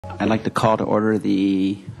I'd like to call to order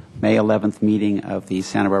the May 11th meeting of the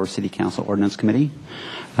Santa Barbara City Council Ordinance Committee.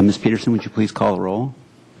 Ms. Peterson, would you please call the roll?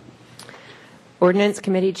 Ordinance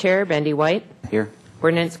Committee Chair Bendy White. Here.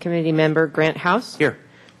 Ordinance Committee Member Grant House. Here.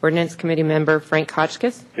 Ordinance Committee Member Frank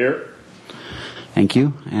Hotchkiss. Here. Thank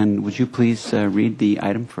you. And would you please read the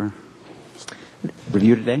item for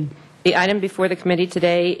review today? The item before the committee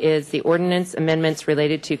today is the ordinance amendments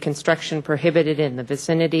related to construction prohibited in the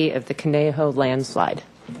vicinity of the Conejo landslide.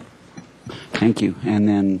 Thank you. And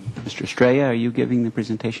then, Mr. Estrella, are you giving the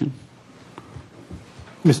presentation?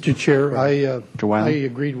 Mr. Chair, I Wiley?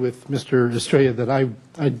 agreed with Mr. Estrella that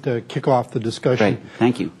I'd kick off the discussion. Great.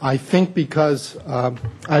 Thank you. I think because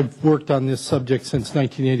I've worked on this subject since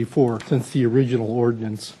 1984, since the original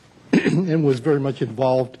ordinance, and was very much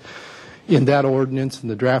involved in that ordinance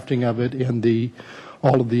and the drafting of it and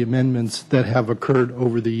all of the amendments that have occurred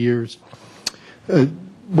over the years.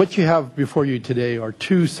 What you have before you today are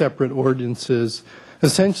two separate ordinances,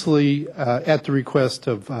 essentially at the request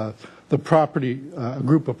of a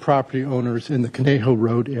group of property owners in the Conejo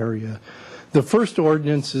Road area. The first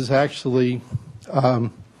ordinance is actually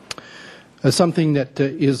something that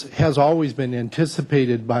has always been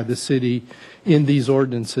anticipated by the city in these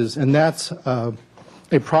ordinances, and that's a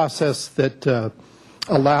process that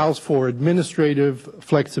allows for administrative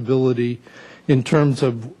flexibility in terms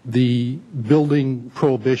of the building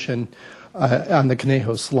prohibition on the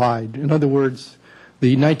Conejo slide. In other words,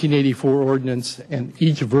 the 1984 ordinance and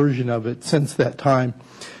each version of it since that time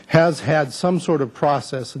has had some sort of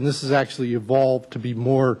process, and this has actually evolved to be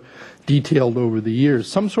more detailed over the years,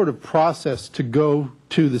 some sort of process to go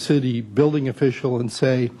to the city building official and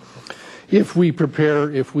say, if we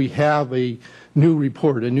have a new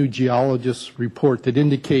report, a new geologist's report that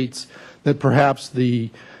indicates that perhaps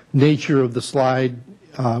the nature of the slide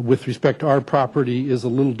with respect to our property is a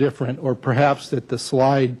little different, or perhaps that the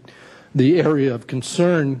slide, the area of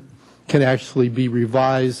concern, can actually be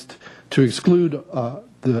revised to exclude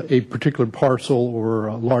a particular parcel or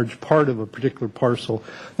a large part of a particular parcel.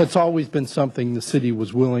 That's always been something the city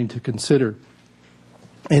was willing to consider.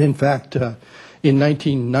 And in fact, in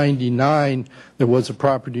 1999, there was a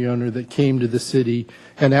property owner that came to the city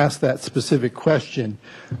and asked that specific question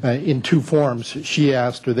in two forms. She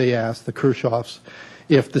asked, or they asked, the Kershoffs,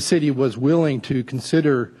 if the city was willing to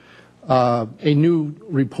consider a new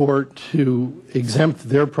report to exempt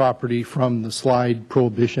their property from the slide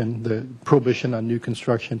prohibition, the prohibition on new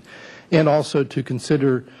construction, and also to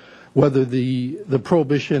consider whether the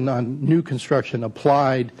prohibition on new construction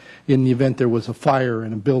applied in the event there was a fire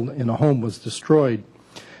and a home was destroyed.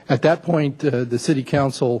 At that point, the city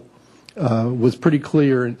council was pretty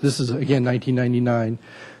clear, this is again 1999,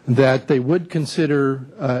 that they would consider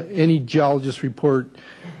any geologist report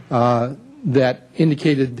that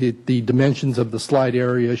indicated that the dimensions of the slide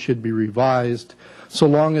area should be revised, so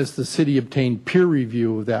long as the city obtained peer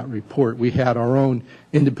review of that report. We had our own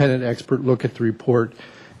independent expert look at the report,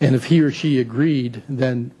 and if he or she agreed,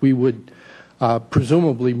 then we would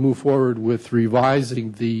presumably move forward with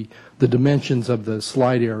revising the dimensions of the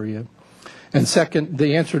slide area. And second,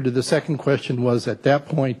 the answer to the second question was, at that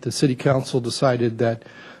point, the city council decided that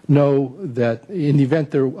no, that in the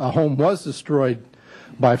event a home was destroyed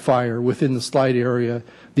by fire within the slide area,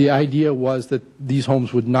 the idea was that these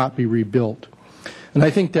homes would not be rebuilt. And I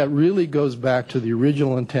think that really goes back to the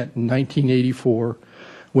original intent in 1984,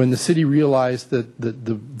 when the city realized that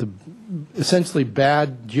the essentially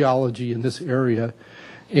bad geology in this area,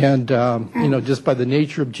 and just by the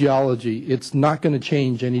nature of geology, it's not going to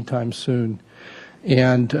change anytime soon.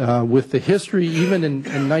 And with the history, even in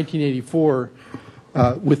 1984,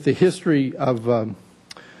 with the history of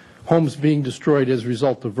homes being destroyed as a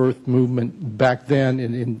result of earth movement back then,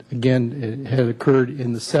 and again, it had occurred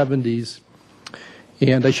in the 70s.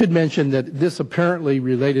 And I should mention that this apparently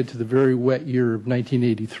related to the very wet year of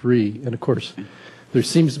 1983. And of course, there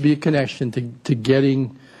seems to be a connection to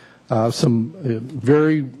getting some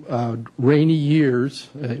very rainy years,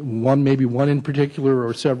 maybe one in particular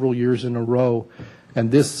or several years in a row, and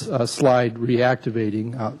this slide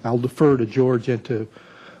reactivating. I'll defer to George and to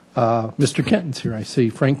Mr. Kenton's here. I see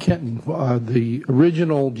Frank Kenton, the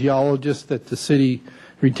original geologist that the city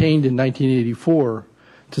retained in 1984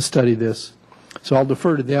 to study this. So I'll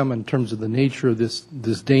defer to them in terms of the nature of this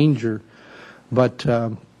danger. But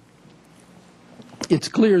it's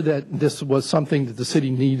clear that this was something that the city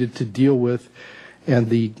needed to deal with, and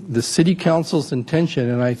the city council's intention,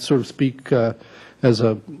 and I sort of speak as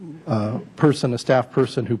a staff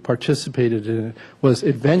person who participated in it, was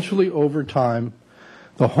eventually over time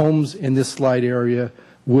the homes in this slide area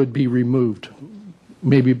would be removed,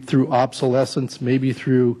 maybe through obsolescence, maybe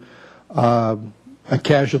through a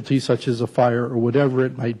casualty such as a fire or whatever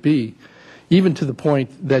it might be, even to the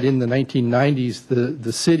point that in the 1990s,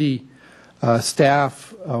 the city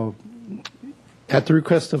staff, at the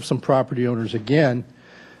request of some property owners again,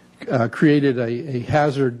 created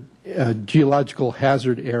a geological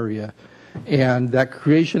hazard area. And that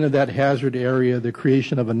creation of that hazard area, the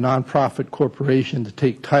creation of a nonprofit corporation to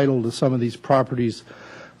take title to some of these properties,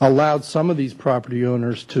 allowed some of these property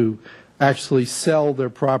owners to actually sell their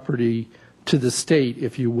property to the state,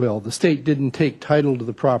 if you will. The state didn't take title to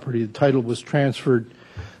the property. The title was transferred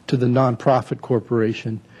to the nonprofit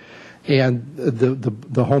corporation. And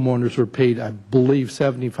the homeowners were paid, I believe,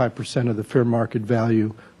 75% of the fair market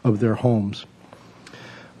value of their homes.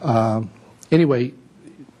 Anyway,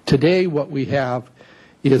 today what we have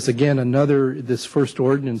is, again, this first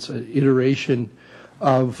ordinance iteration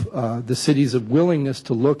of the city's willingness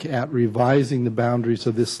to look at revising the boundaries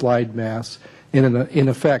of this slide mass, in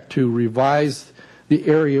effect to revise the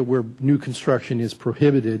area where new construction is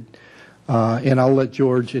prohibited. And I'll let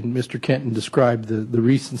George and Mr. Kenton describe the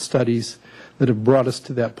recent studies that have brought us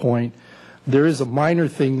to that point. There is a minor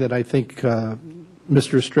thing that I think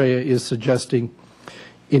Mr. Estrella is suggesting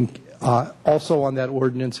also on that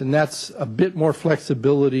ordinance, and that's a bit more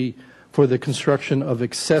flexibility for the construction of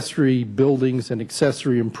accessory buildings and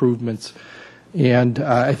accessory improvements. And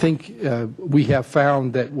I think we have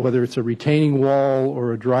found that whether it's a retaining wall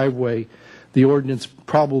or a driveway, the ordinance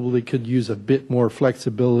probably could use a bit more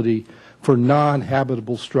flexibility for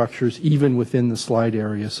non-habitable structures, even within the slide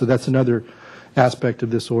area. So that's another aspect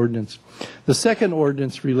of this ordinance. The second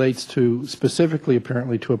ordinance relates to, specifically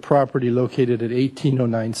apparently, to a property located at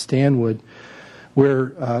 1809 Stanwood,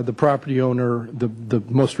 where the property owner, the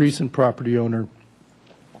most recent property owner,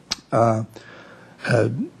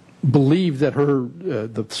 believed that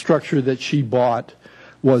the structure that she bought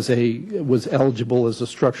was eligible as a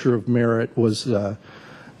structure of merit,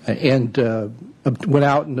 and went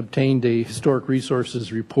out and obtained a historic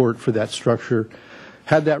resources report for that structure,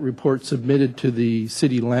 had that report submitted to the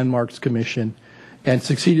City Landmarks Commission, and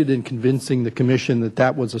succeeded in convincing the Commission that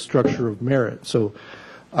that was a structure of merit. So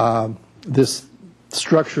this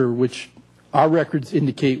structure, which our records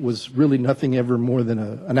indicate was really nothing ever more than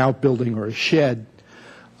an outbuilding or a shed,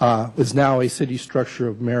 is now a city structure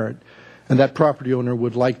of merit. And that property owner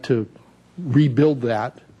would like to rebuild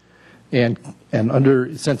that, and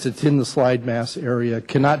since it's in the slide mass area,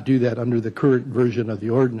 cannot do that under the current version of the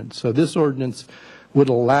ordinance. So this ordinance would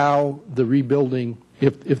allow the rebuilding,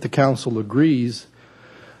 if the council agrees,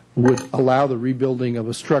 would allow the rebuilding of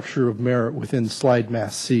a structure of merit within slide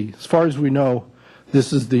mass C. As far as we know,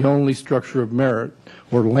 this is the only structure of merit,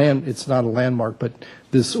 or it's not a landmark, but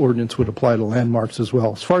this ordinance would apply to landmarks as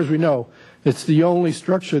well. As far as we know, it's the only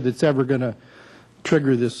structure that's ever going to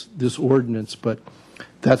trigger this ordinance, but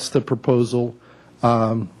that's the proposal.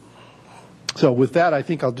 So with that, I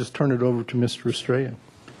think I'll just turn it over to Mr. Estrella.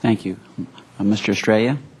 Thank you. Mr.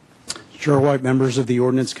 Estrella? Chair White, members of the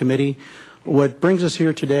Ordinance Committee, what brings us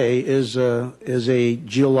here today is a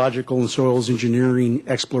geological and soils engineering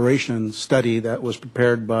exploration study that was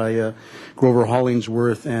prepared by Grover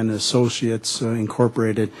Hollingsworth and Associates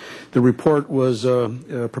Incorporated. The report was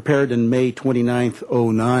prepared in May 29th,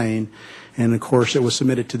 2009, and of course it was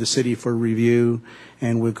submitted to the city for review.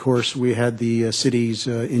 And of course we had the city's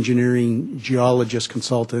engineering geologist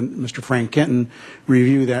consultant, Mr. Frank Kenton,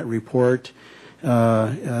 review that report.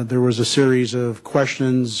 There was a series of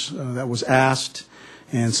questions that was asked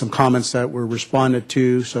and some comments that were responded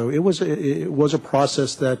to. So it was a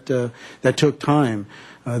process that took time.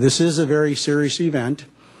 This is a very serious event.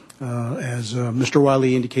 As Mr.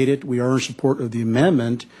 Wiley indicated, we are in support of the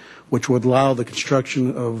amendment, which would allow the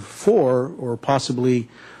construction of 4 or possibly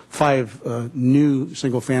 5 new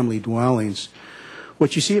single-family dwellings.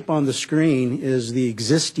 What you see up on the screen is the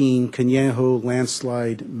existing Conejo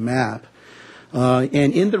landslide map.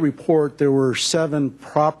 And in the report, there were 7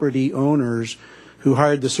 property owners who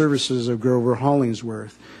hired the services of Grover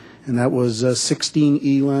Hollingsworth. And that was 16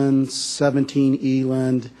 Eland, 17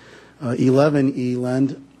 Eland, 11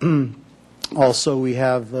 Eland. Also, we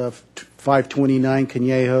have 529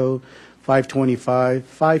 Conejo, 525,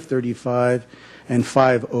 535, and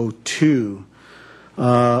 502.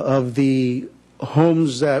 Of the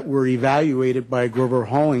homes that were evaluated by Grover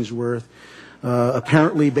Hollingsworth,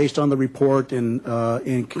 apparently, based on the report and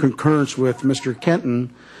in concurrence with Mr.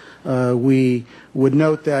 Kenton, we would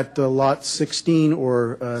note that lot 16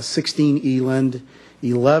 or 16 Eland,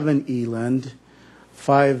 11 Eland,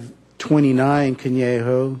 529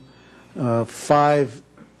 Conejo,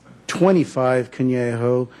 525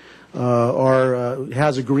 Conejo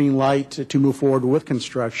has a green light to move forward with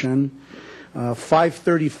construction.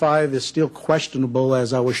 535 is still questionable,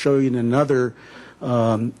 as I will show you in another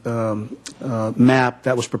map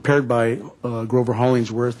that was prepared by Grover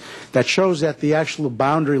Hollingsworth, that shows that the actual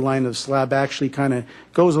boundary line of the slab actually kind of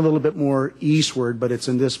goes a little bit more eastward, but it's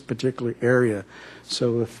in this particular area.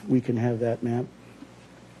 So if we can have that map.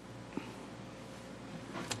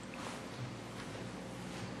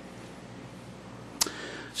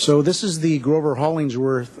 So this is the Grover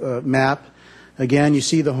Hollingsworth map. Again, you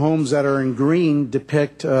see the homes that are in green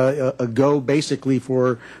depict a go basically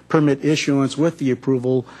for permit issuance with the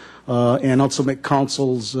approval and ultimate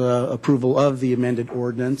council's approval of the amended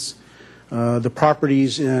ordinance. The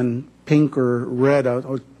properties in pink or red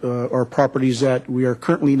are properties that we are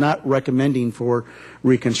currently not recommending for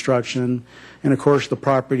reconstruction. And of course, the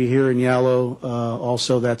property here in yellow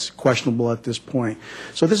also that's questionable at this point.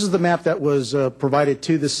 So this is the map that was provided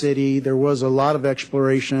to the city. There was a lot of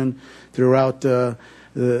exploration throughout the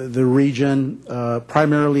region,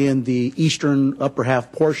 primarily in the eastern upper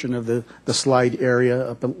half portion of the slide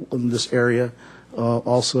area, up in this area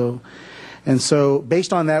also. And so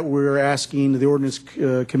based on that, we're asking the Ordinance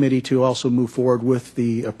Committee to also move forward with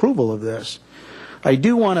the approval of this. I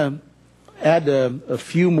do want to add a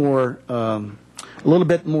few more, a little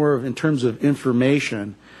bit more in terms of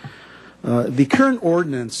information. The current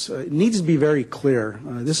ordinance needs to be very clear.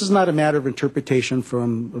 This is not a matter of interpretation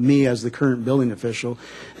from me as the current building official.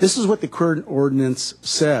 This is what the current ordinance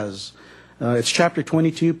says. It's chapter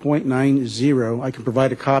 22.90. I can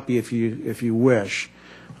provide a copy if you wish.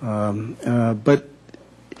 But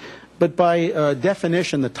by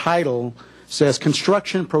definition, the title says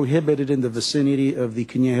construction prohibited in the vicinity of the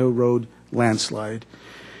Conejo Road landslide.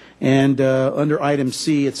 And under item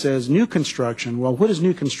C, it says new construction. Well, what is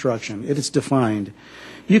new construction? It is defined.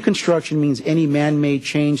 New construction means any man-made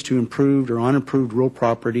change to improved or unimproved real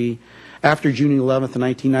property after June 11th,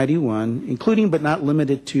 1991, including but not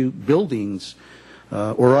limited to buildings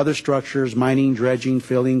or other structures, mining, dredging,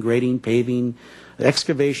 filling, grading, paving,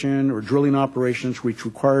 excavation or drilling operations which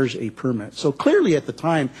requires a permit. So clearly at the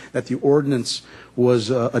time that the ordinance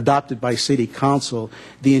was adopted by City Council,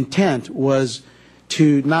 the intent was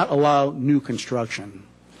to not allow new construction.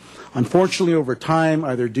 Unfortunately, over time,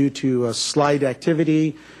 either due to slide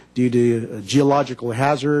activity, due to geological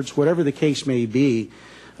hazards, whatever the case may be,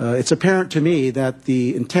 it's apparent to me that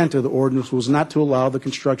the intent of the ordinance was not to allow the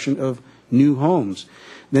construction of new homes.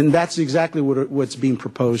 Then that's exactly what's being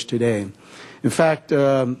proposed today. In fact,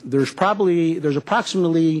 there's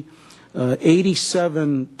approximately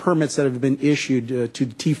 87 permits that have been issued to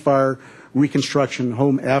the T-Fire reconstruction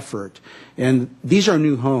home effort, and these are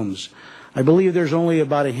new homes. I believe there's only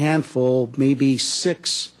about a handful, maybe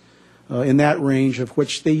 6 in that range, of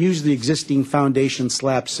which they use the existing foundation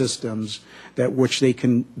slab systems that which they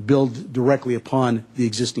can build directly upon the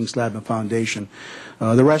existing slab and foundation.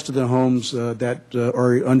 The rest of the homes that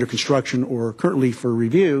are under construction or currently for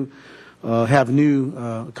review have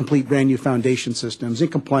new, complete brand new foundation systems in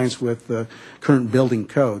compliance with current building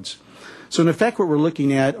codes. So in effect, what we're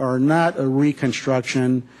looking at are not a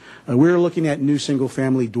reconstruction. We're looking at new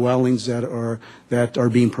single-family dwellings that are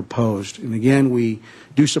being proposed. And again, we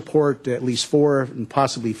do support at least 4 and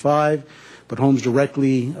possibly 5, but homes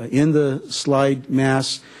directly in the slide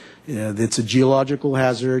mass. It's a geological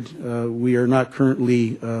hazard. We are not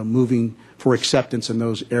currently moving for acceptance in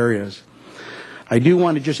those areas. I do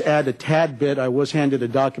want to just add a tad bit. I was handed a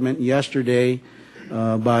document yesterday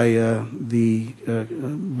by a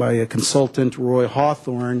consultant, Roy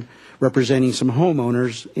Hawthorne, representing some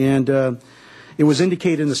homeowners, and it was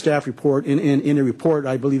indicated in the staff report, in a report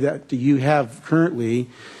I believe that you have currently,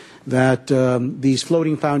 that these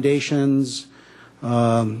floating foundations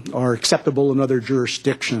are acceptable in other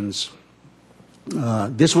jurisdictions.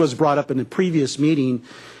 This was brought up in a previous meeting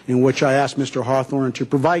in which I asked Mr. Hawthorne to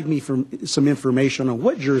provide me some information on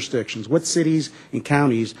what jurisdictions, what cities and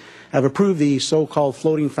counties have approved these so-called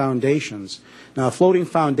floating foundations. Now, a floating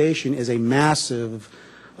foundation is a massive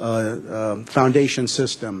foundation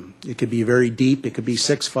system. It could be very deep. It could be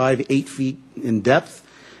 6, 5, 8 feet in depth,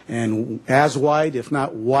 and as wide, if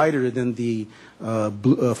not wider, than the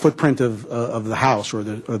footprint of the house or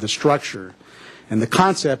the structure. And the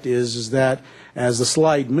concept is that as the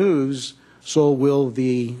slide moves, so will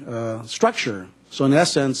the structure. So in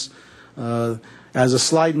essence, as the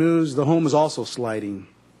slide moves, the home is also sliding.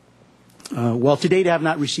 Well, to date, I have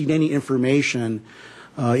not received any information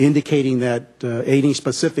indicating that any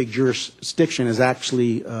specific jurisdiction has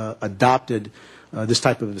actually adopted this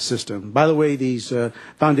type of a system. By the way, these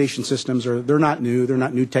foundation systems they're not new. They're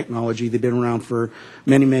not new technology. They've been around for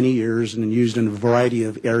many, many years and used in a variety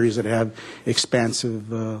of areas that have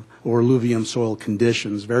expansive or alluvium soil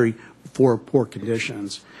conditions, very poor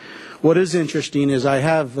conditions. What is interesting is I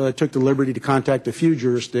have took the liberty to contact a few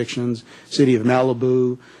jurisdictions: City of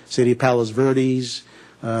Malibu, City of Palos Verdes,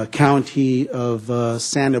 County of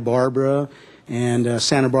Santa Barbara, and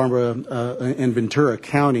Santa Barbara and Ventura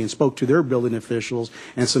County, and spoke to their building officials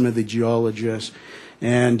and some of the geologists.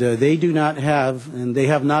 And they do not have, and they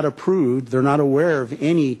have not approved, they're not aware of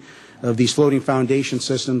any of these floating foundation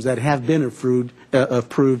systems that have been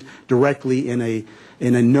approved directly in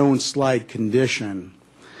a known slide condition.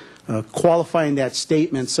 Qualifying that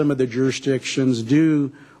statement, some of the jurisdictions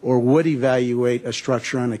do or would evaluate a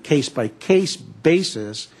structure on a case-by-case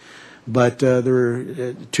basis, but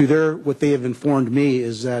what they have informed me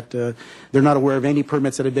is that they're not aware of any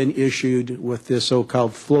permits that have been issued with this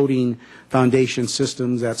so-called floating foundation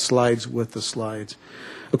systems that slides with the slides.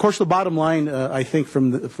 Of course, the bottom line, I think,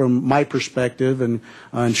 from my perspective, and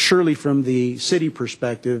surely from the city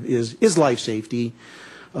perspective, is life safety.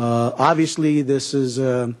 Obviously, this is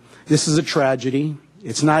a tragedy.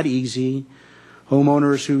 It's not easy.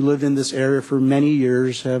 Homeowners who lived in this area for many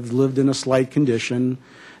years have lived in a slide condition.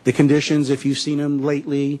 The conditions, if you've seen them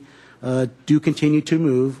lately, do continue to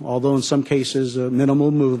move, although in some cases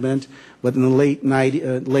minimal movement. But in the late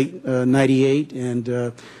 98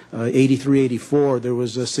 and 83, 84, there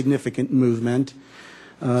was a significant movement.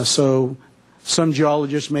 So some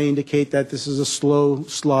geologists may indicate that this is a slow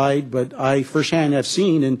slide, but I firsthand have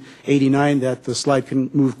seen in 89 that the slide can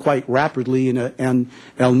move quite rapidly in an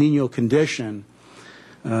El Nino condition.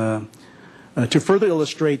 To further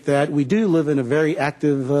illustrate that, we do live in a very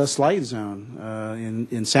active slide zone.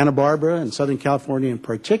 In Santa Barbara and Southern California in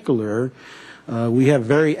particular, we have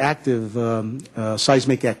very active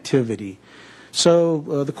seismic activity.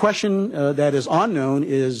 So the question that is unknown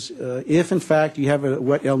is if, in fact, you have a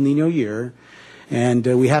wet El Nino year and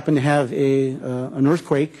we happen to have an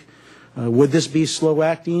earthquake, would this be slow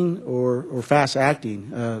acting or fast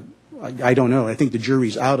acting? I don't know. I think the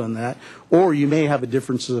jury's out on that. Or you may have a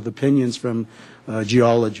difference of opinions from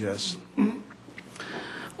geologists.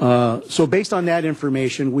 So based on that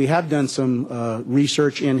information, we have done some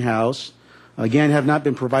research in-house. Again, have not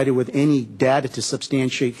been provided with any data to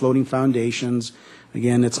substantiate floating foundations.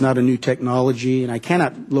 Again, it's not a new technology, and I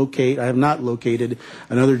have not located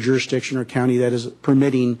another jurisdiction or county that is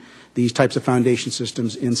permitting these types of foundation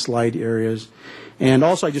systems in slide areas. And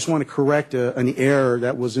also, I just want to correct an error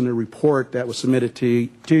that was in a report that was submitted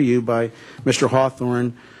to you by Mr.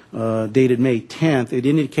 Hawthorne, dated May 10th. It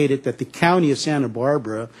indicated that the county of Santa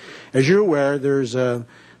Barbara, as you're aware, there's a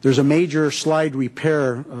major slide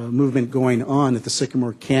repair movement going on at the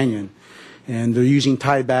Sycamore Canyon. And they're using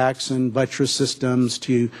tiebacks and buttress systems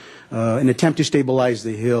to an attempt to stabilize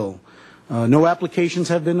the hill. No applications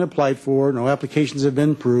have been applied for, no applications have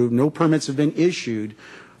been approved, no permits have been issued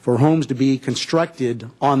for homes to be constructed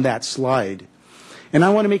on that slide. And I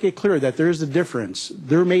want to make it clear that there is a difference.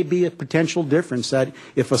 There may be a potential difference that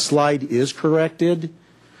if a slide is corrected,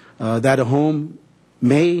 that a home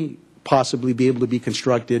may possibly be able to be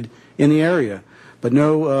constructed in the area. But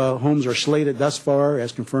no homes are slated thus far,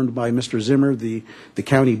 as confirmed by Mr. Zimmer, the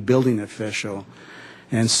county building official.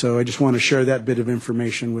 And so I just want to share that bit of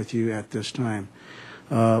information with you at this time.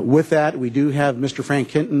 With that, we do have Mr.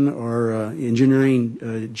 Frank Hinton, our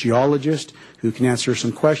engineering geologist, who can answer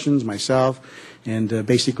some questions, myself, and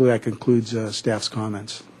basically that concludes staff's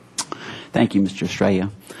comments. Thank you, Mr.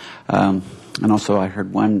 Estrella. And also, I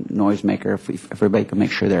heard one noisemaker. If everybody could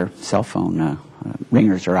make sure their cell phone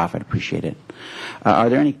ringers are off, I'd appreciate it. Are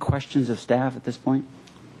there any questions of staff at this point?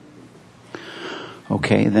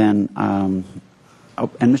 Okay, then.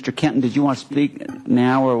 And Mr. Kenton, did you want to speak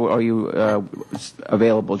now, or are you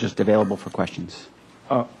available for questions?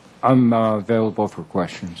 I'm available for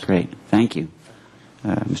questions. Great, thank you.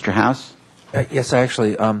 Mr. House? Yes,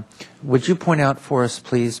 actually. Would you point out for us,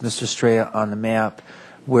 please, Mr. Estrella, on the map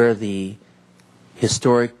where the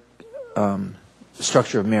historic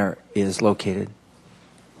structure of merit is located?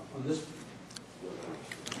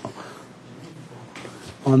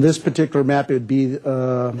 On this particular map, it would be...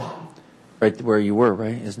 right where you were,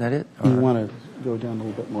 right? Isn't that it? You want to go down a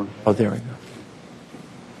little bit more. Oh, there we go.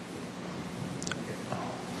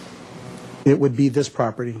 It would be this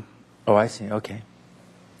property. Oh, I see. Okay.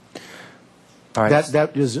 All right.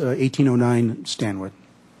 That is 1809 Stanwood.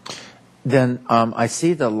 Then I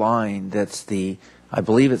see the line that's I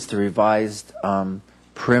believe it's the revised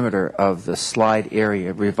perimeter of the slide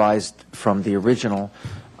area, revised from the original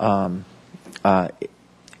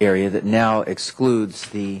area that now excludes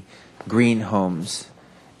the green homes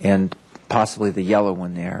and possibly the yellow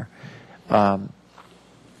one there.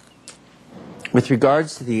 With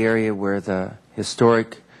regards to the area where the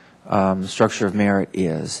historic structure of merit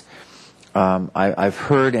is, I've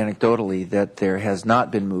heard anecdotally that there has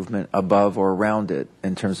not been movement above or around it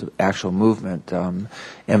in terms of actual movement,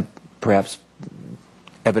 and perhaps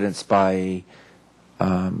evidenced by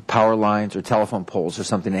power lines or telephone poles or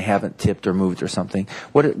something that haven't tipped or moved or something.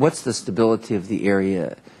 What's the stability of the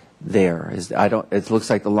area there? It looks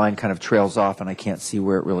like the line kind of trails off, and I can't see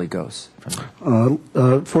where it really goes. In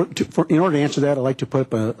order to answer that, I'd like to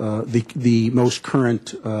put up the most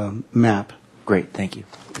current map. Great, thank you.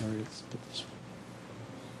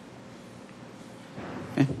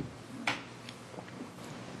 Okay.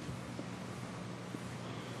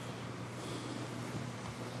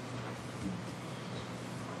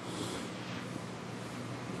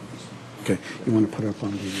 Okay, you want to put it up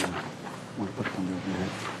on the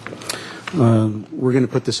overhead? We're going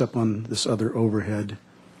to put this up on this other overhead.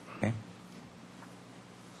 Okay.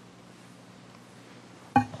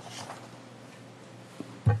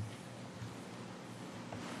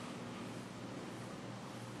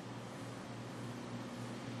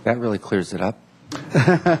 That really clears it up.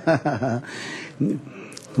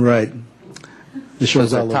 Right. This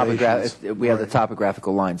shows So the elevations. we have the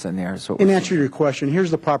topographical lines in there. So In answer to your question,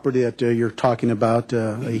 here's the property that you're talking about,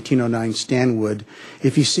 1809 Stanwood.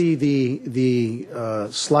 If you see the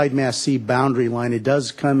slide mass C boundary line, it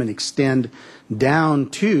does come and extend down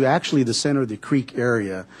to actually the center of the creek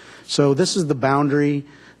area. So this is the boundary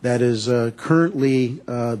that is currently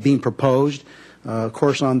being proposed. Of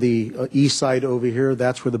course, on the east side over here,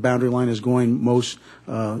 that's where the boundary line is going most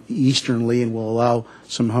easternly and will allow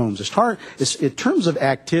some homes. In terms of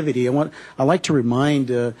activity, I'd like to remind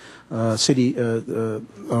the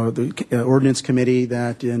Ordinance Committee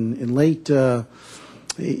that in late, I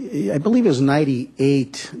believe it was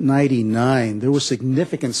 98, 99, there was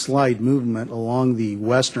significant slide movement along the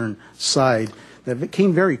western side that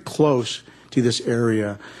came very close to this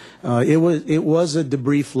area. It was a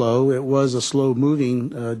debris flow. It was a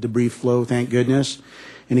slow-moving debris flow, thank goodness,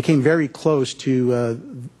 and it came very close to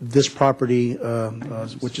this property,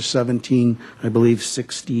 which is 17, I believe,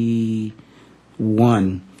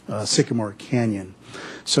 61 Sycamore Canyon.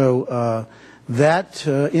 So that,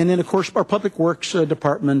 and then of course our Public Works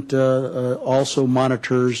Department also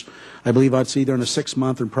monitors. I believe it's either on a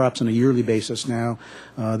 6-month or perhaps on a yearly basis now.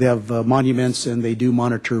 They have monuments and they do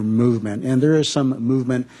monitor movement, and there is some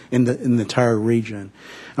movement in the entire region.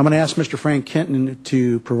 I'm going to ask Mr. Frank Kenton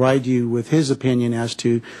to provide you with his opinion as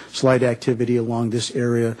to slide activity along this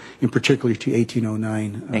area, in particular to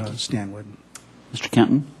 1809 Stanwood. Mr.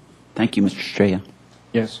 Kenton? Thank you, Mr. Estrella.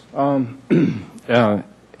 Yes.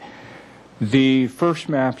 The first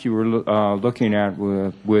map you were looking at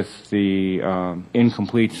with the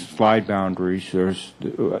incomplete slide boundaries,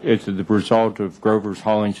 it's the result of Grover's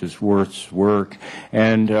Hollingsworth's work,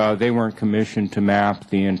 and they weren't commissioned to map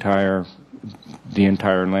the entire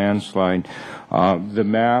landslide. The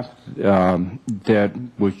map that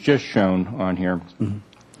was just shown on here,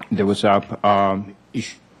 that was up,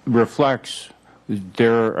 reflects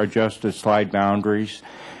their adjusted slide boundaries.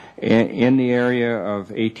 In the area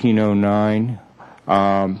of 1809,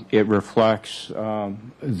 it reflects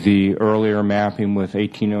the earlier mapping with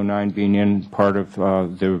 1809 being in part of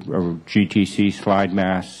the GTC slide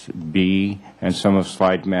mass B and some of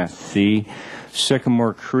slide mass C.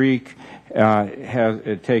 Sycamore Creek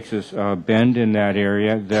it takes a bend in that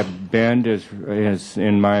area. That bend is,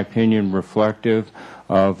 in my opinion, reflective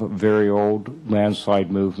of very old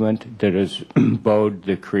landslide movement that has bowed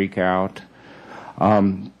the creek out.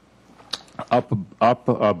 Up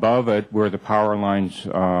above it, where the power lines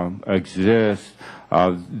exist,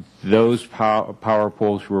 those power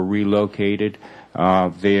poles were relocated.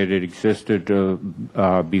 They had existed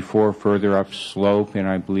before further upslope, and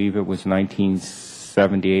I believe it was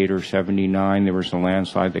 1978 or 79. There was a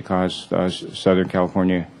landslide that caused Southern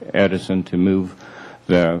California Edison to move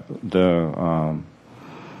the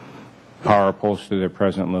power poles to their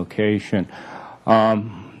present location.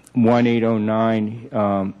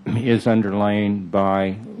 1809 is underlain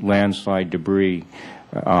by landslide debris.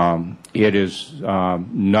 It is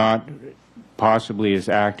not possibly as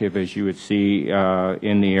active as you would see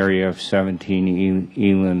in the area of 17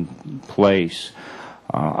 Eland Place.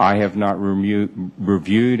 I have not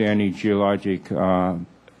reviewed any geologic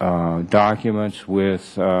documents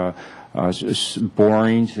with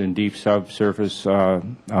borings and deep subsurface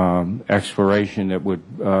exploration that would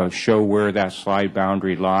show where that slide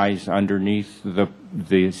boundary lies underneath the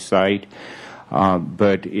site.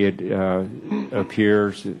 but it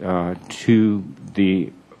appears to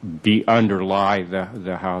underlie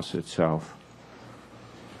the house itself.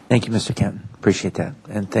 Thank you, Mr. Kenton. Appreciate that.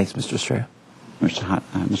 And thanks, Mr. Estrella. Mr.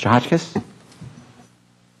 Hotchkiss?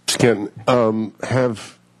 Mr. Kenton,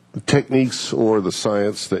 have the techniques or the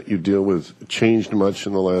science that you deal with changed much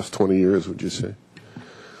in the last 20 years, would you say?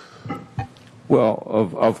 Well,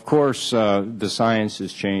 of course, the science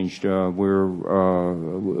has changed. We're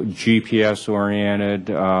GPS-oriented.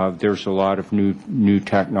 There's a lot of new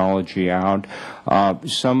technology out.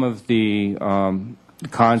 Some of the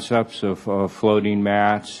concepts of floating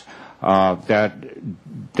mats,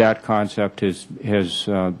 that concept has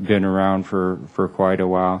been around for quite a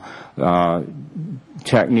while.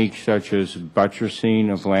 Techniques such as buttressing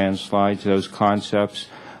of landslides, those concepts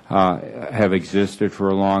have existed for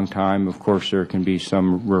a long time. Of course, there can be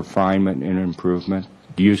some refinement and improvement.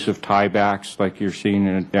 The use of tiebacks, like you're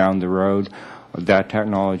seeing down the road, that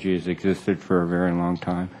technology has existed for a very long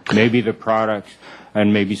time. Maybe the products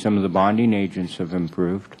and maybe some of the bonding agents have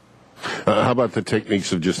improved. How about the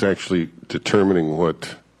techniques of just actually determining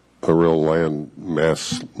what a real land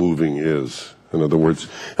mass moving is? In other words,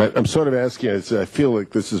 I'm sort of asking, I feel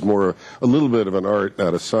like this is more a little bit of an art,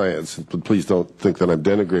 not a science. Please don't think that I'm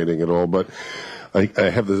denigrating at all, but I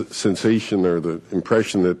have the sensation or the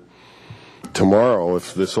impression that tomorrow,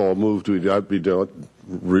 if this all moved, we'd not be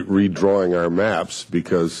redrawing our maps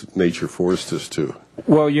because nature forced us to.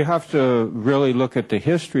 Well, you have to really look at the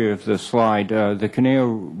history of the slide. The Conejo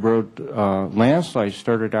Road landslide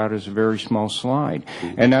started out as a very small slide,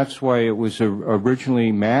 and that's why it was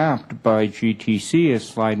originally mapped by GTC as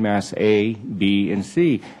slide mass A, B, and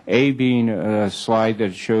C. A being a slide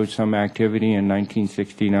that showed some activity in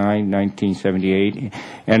 1969, 1978,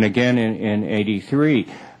 and again in 83.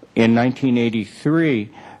 In 1983,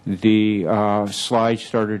 the slides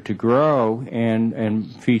started to grow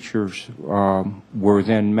and features were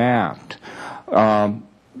then mapped.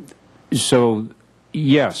 So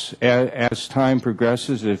yes, as time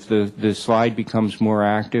progresses, if the slide becomes more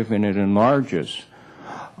active and it enlarges,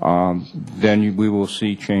 then we will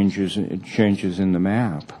see changes in the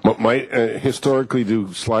map. Historically,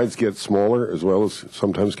 do slides get smaller as well as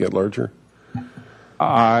sometimes get larger?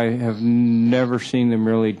 I have never seen them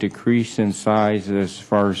really decrease in size as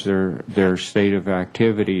far as their state of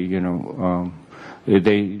activity. You know,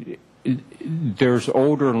 there's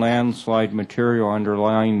older landslide material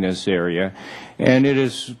underlying this area, and it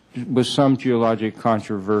is with some geologic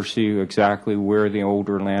controversy exactly where the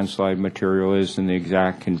older landslide material is in the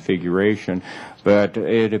exact configuration. But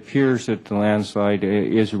it appears that the landslide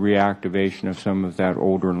is a reactivation of some of that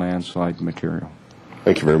older landslide material.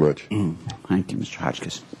 Thank you very much. Thank you, Mr.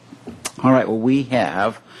 Hotchkiss. All right, well, we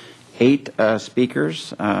have 8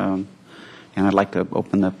 speakers, and I'd like to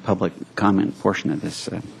open the public comment portion of this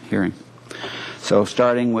hearing. So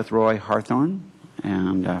starting with Roy Harthorn,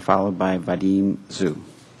 and followed by Vadim Zhu.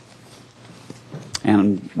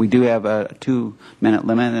 And we do have a 2-minute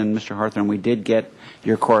limit, and Mr. Harthorn, we did get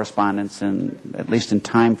your correspondence, and at least in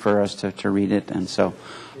time for us to read it, and so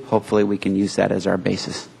hopefully we can use that as our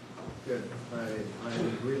basis. Good.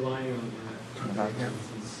 I'm relying on that.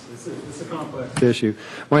 It's a complex issue.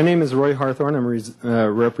 My name is Roy Harthorn. I'm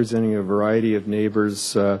representing a variety of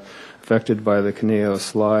neighbors affected by the Conejo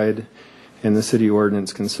slide and the city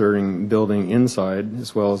ordinance concerning building inside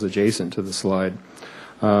as well as adjacent to the slide.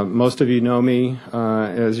 Most of you know me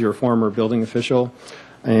as your former building official,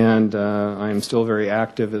 and I'm still very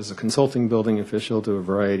active as a consulting building official to a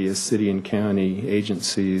variety of city and county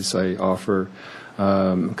agencies. I offer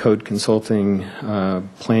code consulting,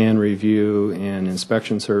 plan review, and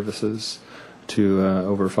inspection services to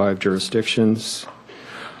over 5 jurisdictions.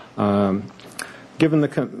 Given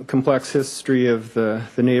the complex history of the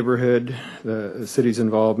neighborhood, the city's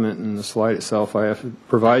involvement in the slide itself, I have to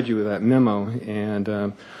provide you with that memo,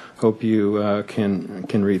 and hope you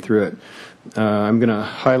can read through it. I'm going to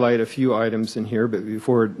highlight a few items in here, but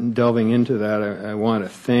before delving into that, I want to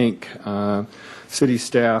thank city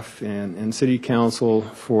staff and city council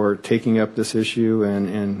for taking up this issue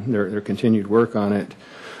and their continued work on it.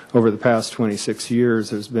 Over the past 26 years,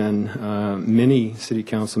 there's been many city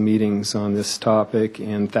council meetings on this topic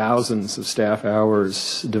and thousands of staff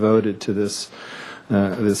hours devoted to this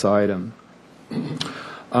item.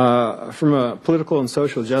 From a political and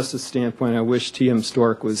social justice standpoint, I wish T.M.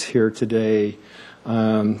 Stork was here today.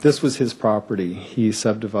 This was his property. He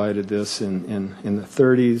subdivided this in the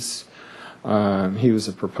 30s. He was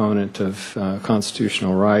a proponent of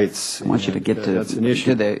constitutional rights. I want you to get to, that's an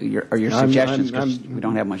issue. your suggestions, because we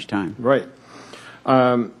don't have much time.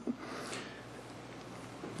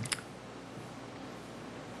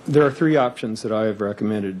 There are three options that I have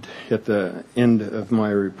recommended at the end of my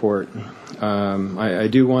report. I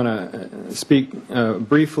do want to speak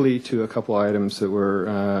briefly to a couple items that were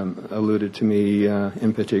alluded to me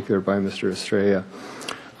in particular by Mr. Estrella.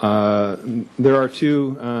 There are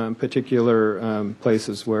two particular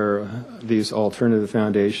places where these alternative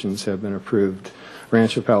foundations have been approved.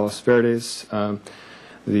 Rancho Palos Verdes,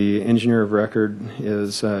 the engineer of record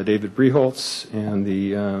is David Breholtz, and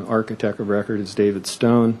the architect of record is David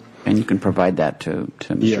Stone. And you can provide that to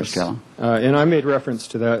Mr. Estrella. And I made reference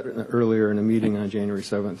to that earlier in a meeting on January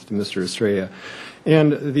 7th to Mr. Estrella.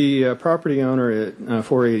 And the property owner at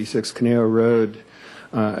 486 Conejo Road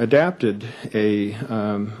adapted a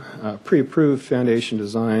pre-approved foundation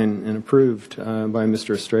design and approved by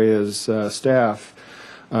Mr. Estrella's staff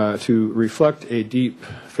to reflect a deep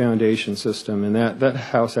foundation system, and that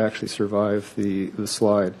house actually survived the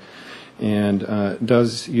slide and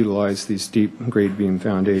does utilize these deep grade beam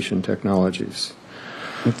foundation technologies.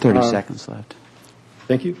 We have 30 seconds left.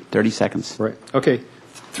 Thank you. 30 seconds. Right. Okay.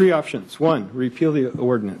 Three options. One, repeal the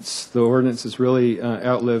ordinance. The ordinance has really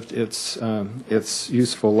outlived its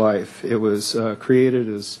useful life. It was created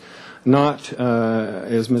as not,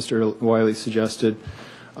 as Mr. Wiley suggested,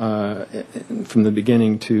 from the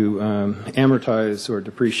beginning to amortize or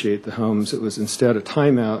depreciate the homes. It was instead a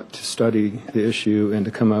timeout to study the issue and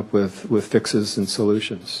to come up with fixes and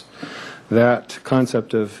solutions. That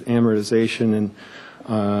concept of amortization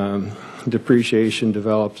and depreciation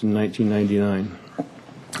developed in 1999.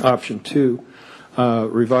 Option two,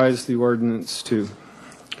 revise the ordinance to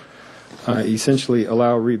essentially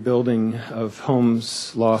allow rebuilding of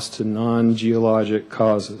homes lost to non-geologic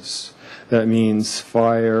causes. That means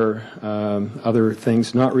fire, other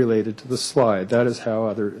things not related to the slide. That is how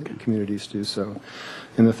other communities do so.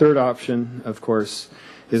 And the third option, of course,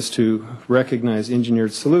 is to recognize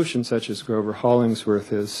engineered solutions such as Grover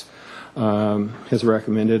Hollingsworth has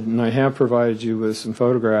recommended. And I have provided you with some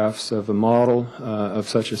photographs of a model of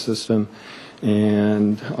such a system.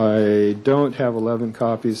 And I don't have 11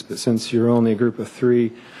 copies, but since you're only a group of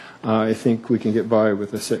three, I think we can get by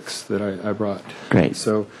with the 6 that I brought. Great.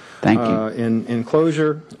 So, thank you. In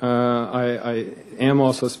closure, I am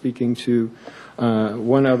also speaking to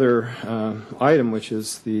one other item, which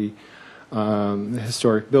is the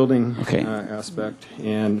historic building aspect.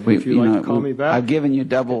 And if you'd like to call me back. I've given you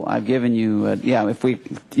double. I've given you, yeah, if we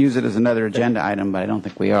use it as another agenda item, but I don't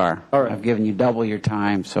think we are. All right. I've given you double your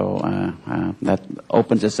time, so that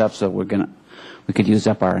opens us up so we could use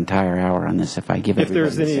up our entire hour on this if I give everybody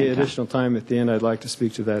If there's any additional time at the end, I'd like to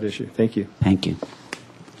speak to that issue. Thank you. Thank you.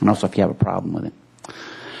 And also if you have a problem with it.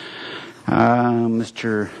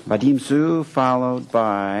 Mr. Vadim Su, followed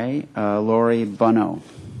by Lori Bono.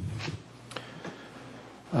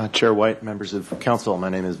 Chair White, members of council, my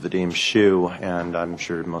name is Vadim Shu, and I'm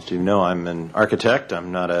sure most of you know I'm an architect.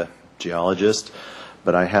 I'm not a geologist,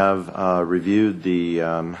 but I have reviewed the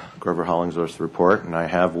Grover Hollingsworth report, and I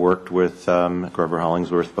have worked with Grover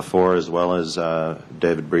Hollingsworth before, as well as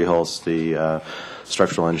David Breholtz, the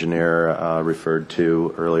structural engineer referred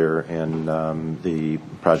to earlier in the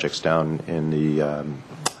projects down in the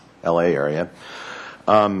LA area.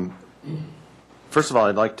 First of all,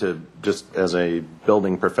 I'd like to, just as a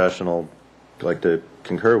building professional, like to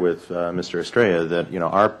concur with Mr. Estrella that,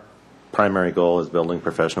 our primary goal as building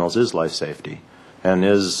professionals is life safety and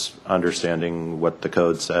is understanding what the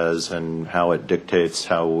code says and how it dictates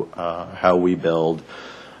how we build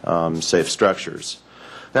safe structures.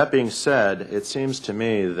 That being said, it seems to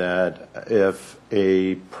me that if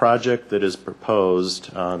a project that is proposed,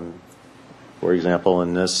 for example,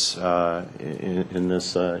 in this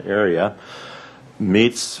area,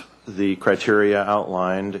 meets the criteria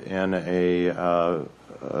outlined in a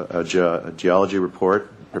geology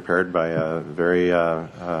report prepared by a very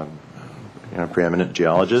preeminent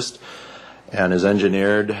geologist and is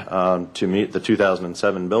engineered to meet the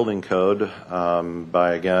 2007 building code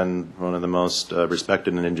by, again, one of the most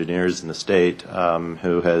respected engineers in the state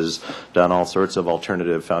who has done all sorts of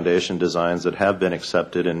alternative foundation designs that have been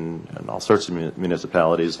accepted in all sorts of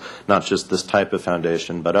municipalities, not just this type of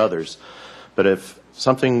foundation, but others. But if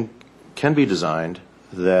something can be designed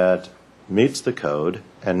that meets the code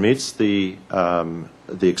and meets the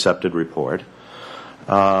accepted report,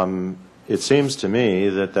 it seems to me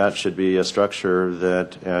that that should be a structure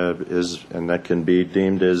that that can be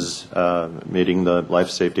deemed as meeting the life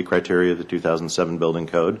safety criteria of the 2007 building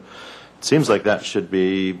code. It seems like that should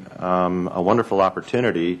be a wonderful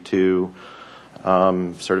opportunity to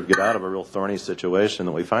sort of get out of a real thorny situation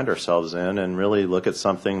that we find ourselves in and really look at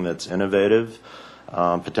something that's innovative,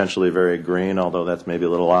 potentially very green, although that's maybe a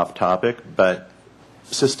little off topic, but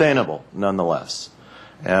sustainable nonetheless.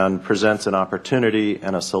 and presents an opportunity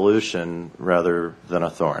and a solution rather than a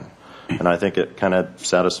thorn. And I think it kind of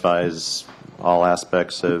satisfies all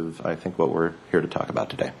aspects of, I think, what we're here to talk about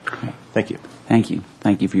today. Thank you. Thank you.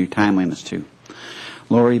 Thank you for your timeliness, too.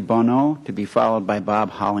 Lori Bonneau, to be followed by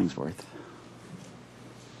Bob Hollingsworth.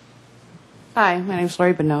 Hi, my name is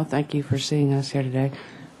Lori Bonneau. Thank you for seeing us here today.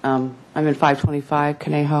 I'm in 525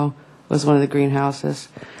 Conejo. Was one of the greenhouses.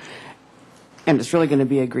 And it's really going to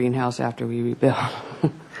be a greenhouse after we rebuild.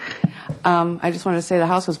 I just want to say the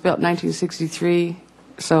house was built in 1963,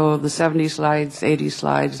 so the 70 slides, 80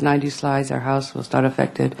 slides, 90 slides, our house was not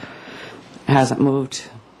affected. It hasn't moved.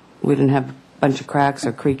 We didn't have a bunch of cracks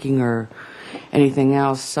or creaking or anything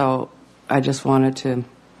else, so I just wanted to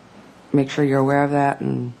make sure you're aware of that,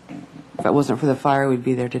 and if it wasn't for the fire, we'd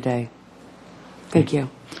be there today. Thank you.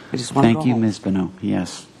 I just want to go Thank you, home. Ms. Bonneau.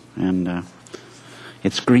 Yes, and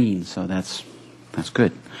it's green, so that's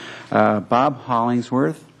good. Bob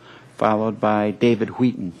Hollingsworth, followed by David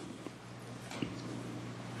Wheaton.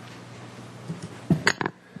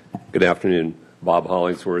 Good afternoon. Bob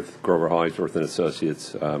Hollingsworth, Grover Hollingsworth and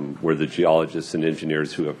Associates. We're the geologists and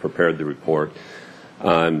engineers who have prepared the report.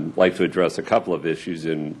 I'd like to address a couple of issues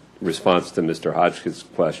in response to Mr. Hodgkin's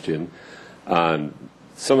question.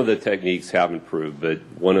 Some of the techniques have improved, but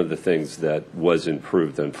one of the things that was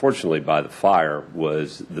improved, unfortunately, by the fire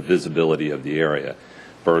was the visibility of the area.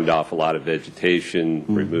 Burned off a lot of vegetation,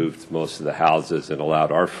 removed most of the houses, and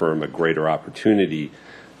allowed our firm a greater opportunity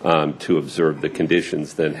to observe the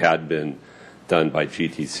conditions than had been done by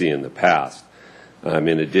GTC in the past.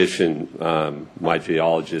 In addition, my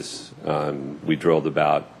geologists, we drilled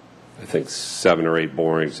about, I think, 7 or 8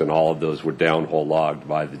 borings, and all of those were downhole logged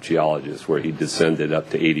by the geologist, where he descended up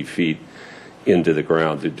to 80 feet into the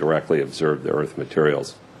ground to directly observe the earth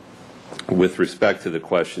materials. With respect to the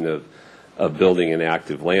question of building in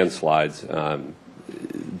active landslides,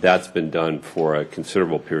 that's been done for a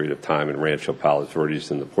considerable period of time in Rancho Palos Verdes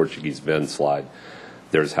and the Portuguese Bend slide.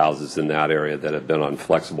 There's houses in that area that have been on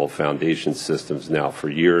flexible foundation systems now for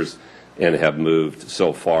years and have moved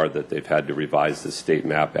so far that they've had to revise the State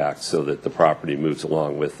Map Act so that the property moves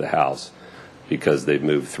along with the house because they've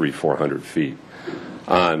moved 300-400 feet.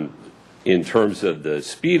 In terms of the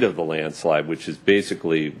speed of the landslide, which is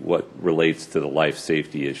basically what relates to the life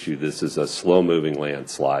safety issue, this is a slow-moving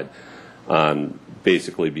landslide,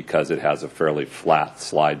 basically because it has a fairly flat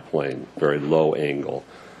slide plane, very low angle.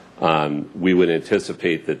 We would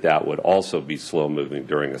anticipate that that would also be slow-moving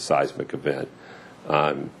during a seismic event.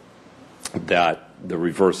 That the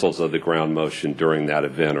reversals of the ground motion during that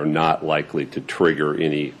event are not likely to trigger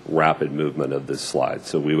any rapid movement of this slide.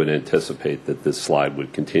 So we would anticipate that this slide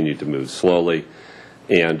would continue to move slowly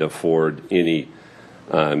and afford any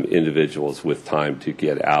individuals with time to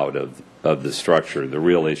get out of the structure. The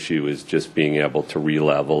real issue is just being able to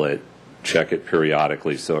re-level it, check it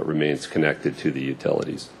periodically so it remains connected to the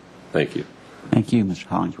utilities. Thank you. Thank you, Mr.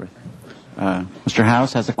 Hollingsworth. Mr.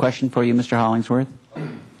 House has a question for you, Mr. Hollingsworth.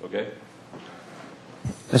 Okay.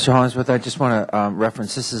 Mr. Hollingsworth, I just want to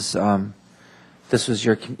reference, this was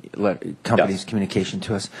your company's communication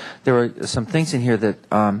to us. There were some things in here that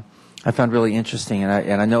I found really interesting,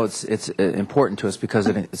 and I know it's important to us because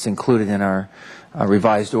it's included in our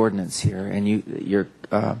revised ordinance here. And you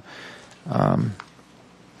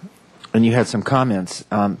had some comments.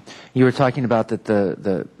 You were talking about that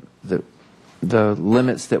the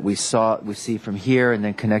limits that we see from here and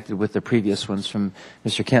then connected with the previous ones from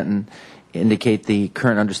Mr. Kenton indicate the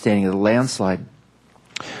current understanding of the landslide.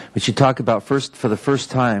 But you talk about for the first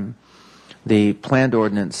time, the planned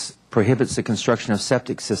ordinance prohibits the construction of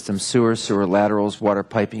septic systems, sewer laterals, water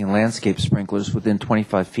piping, and landscape sprinklers within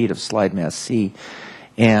 25 feet of slide mass C.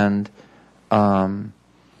 And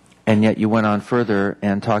yet you went on further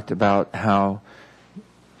and talked about how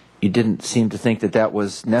you didn't seem to think that that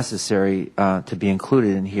was necessary to be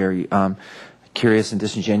included in here. Curious and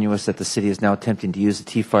disingenuous that the city is now attempting to use the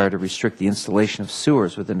T-Fire to restrict the installation of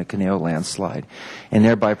sewers within the Conejo landslide and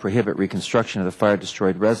thereby prohibit reconstruction of the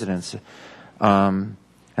fire-destroyed residence. And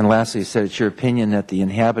lastly, you said it's your opinion that the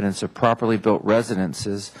inhabitants of properly built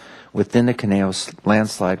residences within the Conejo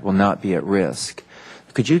landslide will not be at risk.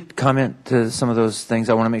 Could you comment to some of those things?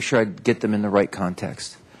 I want to make sure I get them in the right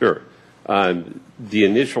context. Sure. The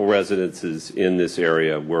initial residences in this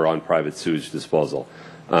area were on private sewage disposal.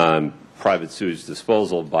 private sewage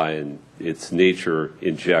disposal, by its nature,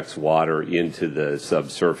 injects water into the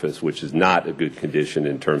subsurface, which is not a good condition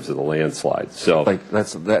in terms of the landslide. So, Like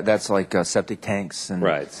that's like septic tanks and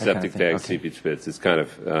right, that kind of septic thing. tanks, Okay. seepage pits. It's kind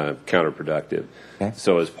of counterproductive. Okay.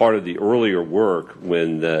 So, as part of the earlier work,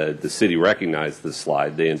 when the city recognized the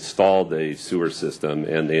slide, they installed a sewer system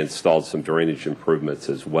and they installed some drainage improvements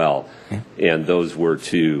as well, and those were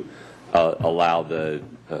to allow the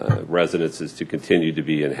residences to continue to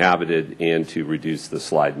be inhabited and to reduce the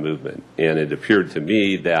slide movement. And it appeared to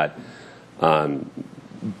me that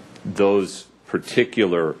those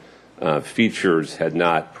particular features had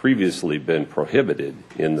not previously been prohibited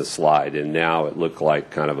in the slide, and now it looked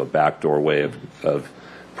like kind of a backdoor way of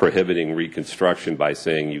prohibiting reconstruction by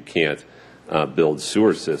saying you can't build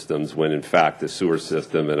sewer systems, when in fact a sewer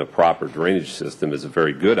system and a proper drainage system is a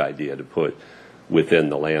very good idea to put within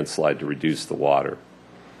the landslide to reduce the water.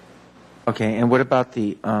 Okay, and what about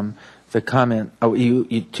the comment? Oh,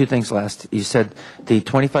 you two things last. You said the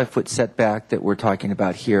 25-foot setback that we're talking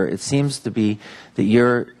about here. It seems to be that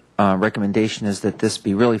your recommendation is that this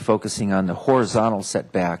be really focusing on the horizontal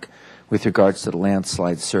setback with regards to the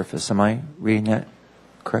landslide surface. Am I reading that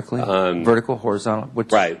correctly? Vertical, horizontal?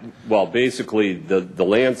 Right. Well, basically, the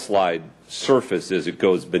landslide surface, as it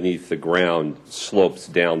goes beneath the ground, slopes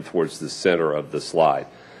down towards the center of the slide.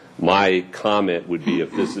 My comment would be,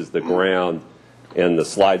 if this is the ground and the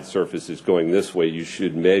slide surface is going this way, you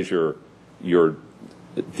should measure your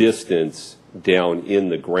distance down in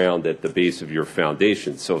the ground at the base of your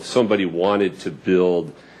foundation. So if somebody wanted to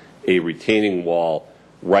build a retaining wall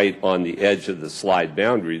right on the edge of the slide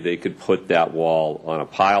boundary, they could put that wall on a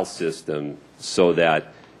pile system so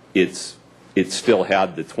that it still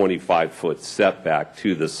had the 25-foot setback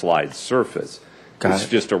to the slide surface. It's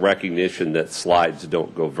just a recognition that slides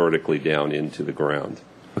don't go vertically down into the ground.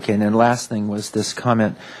 Okay, and then last thing was this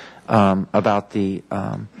comment about the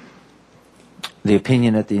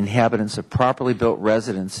opinion that the inhabitants of properly built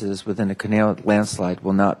residences within a canal landslide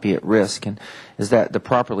will not be at risk. And is that the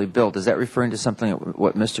properly built? Is that referring to something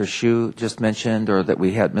what Mr. Hsu just mentioned, or that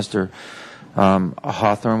we had Mr.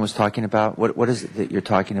 Hawthorne was talking about? What is it that you're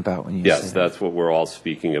talking about when you say that? Yes, that's what we're all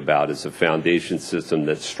speaking about, is a foundation system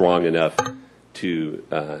that's strong enough to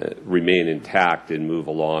remain intact and move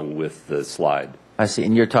along with the slide. I see.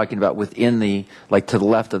 And you're talking about within the, like to the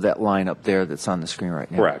left of that line up there that's on the screen right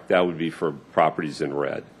now? Correct. That would be for properties in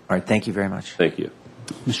red. All right. Thank you very much. Thank you.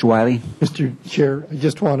 Mr. Wiley? Mr. Chair, I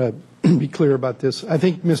just want to be clear about this. I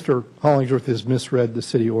think Mr. Hollingsworth has misread the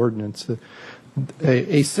city ordinance.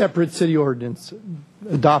 A separate city ordinance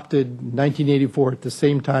adopted in 1984 at the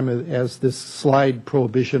same time as this slide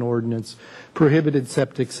prohibition ordinance prohibited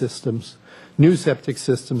septic systems, new septic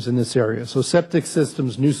systems in this area. So septic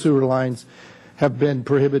systems, new sewer lines have been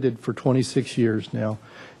prohibited for 26 years now.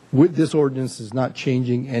 This ordinance is not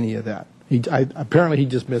changing any of that. Apparently he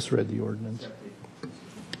just misread the ordinance.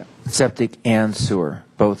 Septic and sewer,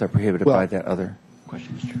 both are prohibited by that other.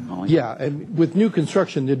 Question, Mr. Hollingsworth. Yeah, and with new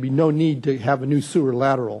construction, there'd be no need to have a new sewer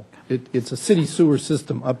lateral. It's a city sewer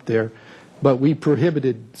system up there, but we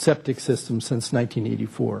prohibited septic systems since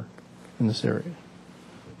 1984 in this area.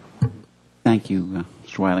 Thank you,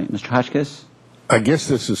 Mr. Wiley. Mr. Hotchkiss? I guess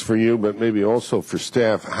this is for you, but maybe also for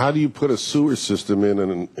staff. How do you put a sewer system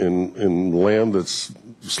in land that's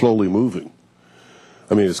slowly moving?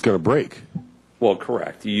 I mean, it's going to break. Well,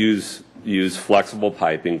 correct. You use flexible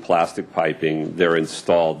piping, plastic piping. They're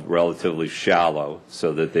installed relatively shallow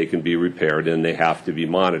so that they can be repaired, and they have to be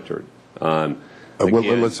monitored.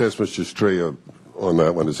 Let's ask Mr. Straya on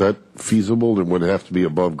that one. Is that feasible? And would it have to be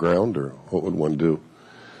above ground, or what would one do?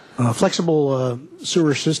 Flexible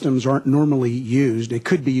sewer systems aren't normally used. It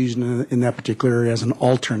could be used in that particular area as an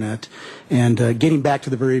alternate. And getting back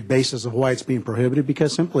to the very basis of why it's being prohibited,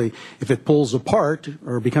 because simply if it pulls apart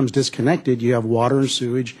or becomes disconnected, you have water and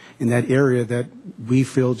sewage in that area that we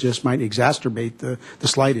feel just might exacerbate the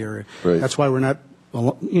slide area. Right. That's why we're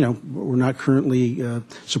not currently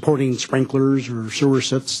supporting sprinklers or sewer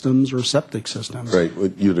systems or septic systems. Right.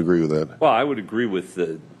 You'd agree with that? Well, I would agree with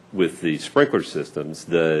the sprinkler systems.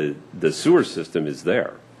 The sewer system is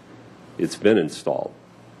there. It's been installed.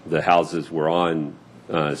 The houses were on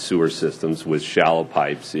sewer systems with shallow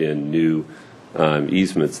pipes in new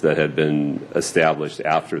easements that had been established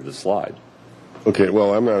after the slide. Okay,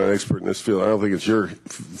 well, I'm not an expert in this field. I don't think it's your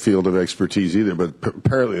field of expertise either, but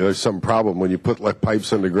apparently there's some problem. When you put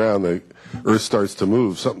pipes underground, the earth starts to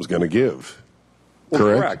move, something's going to give. Well,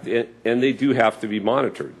 correct? And they do have to be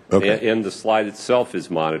monitored. Okay. And the slide itself is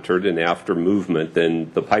monitored, and after movement,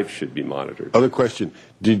 then the pipes should be monitored. Other question.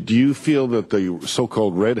 Do you feel that the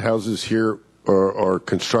so-called red houses here are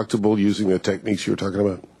constructible using the techniques you were talking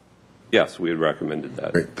about? Yes, we had recommended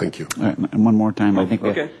that. Great, thank you. All right, and one more time, I think.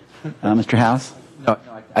 Okay. Mr. House? No,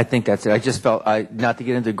 I think that's it. I just felt, not to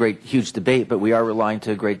get into a great, huge debate, but we are relying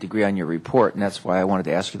to a great degree on your report, and that's why I wanted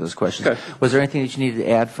to ask you those questions. Okay. Was there anything that you needed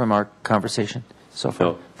to add from our conversation so far?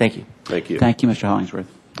 No. Thank you. Thank you. Thank you, Mr. Hollingsworth.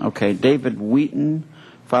 Okay, David Wheaton,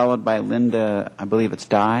 followed by Linda, I believe it's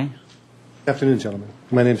Dye. Good afternoon, gentlemen.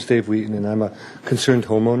 My name is Dave Wheaton, and I'm a concerned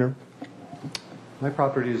homeowner. My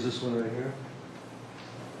property is this one right here.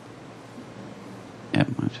 Yep,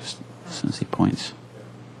 as soon as he points.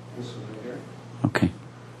 This one right here. Okay.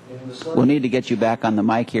 And the slide- We'll need to get you back on the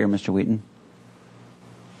mic here, Mr. Wheaton.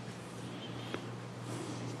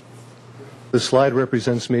 The slide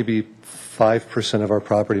represents maybe 5% of our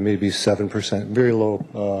property, maybe 7%, very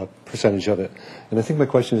low percentage of it. And I think my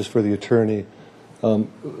question is for the attorney.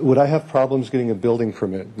 Would I have problems getting a building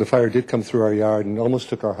permit? The fire did come through our yard and almost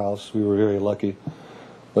took our house. We were very lucky.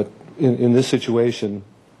 But in this situation,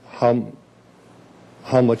 how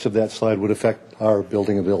much of that slide would affect our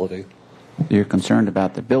building ability? You're concerned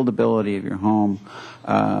about the buildability of your home,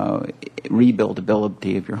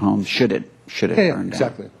 rebuildability of your home, should it burn down?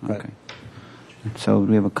 Exactly. Right. Okay. So do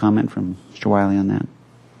we have a comment from Mr. Wiley on that?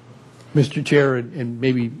 Mr. Chair, and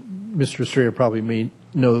maybe Mr. Estrella probably may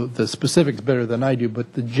know the specifics better than I do,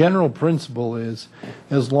 but the general principle is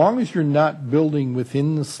as long as you're not building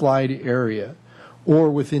within the slide area or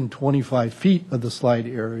within 25 feet of the slide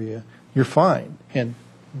area, you're fine. And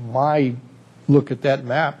my look at that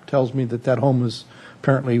map tells me that that home is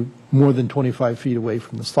apparently more than 25 feet away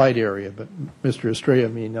from the slide area, but Mr. Estrella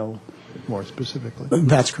may know more specifically.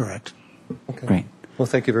 That's correct. Okay. Great. Well,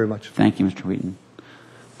 thank you very much. Thank you, Mr. Wheaton.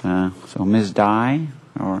 So Ms. Dye,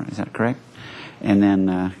 or is that correct? And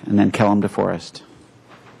then Kellum DeForest.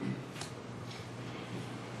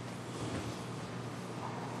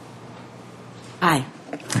 Hi.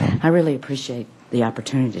 I really appreciate the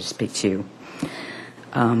opportunity to speak to you.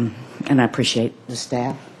 And I appreciate the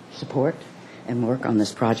staff support and work on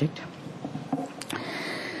this project.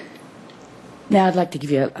 Now I'd like to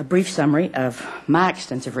give you a brief summary of my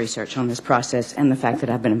extensive research on this process and the fact that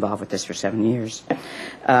I've been involved with this for 7 years.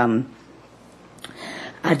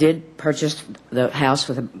 I did purchase the house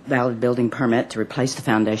with a valid building permit to replace the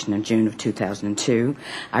foundation in June of 2002.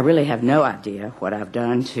 I really have no idea what I've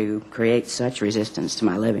done to create such resistance to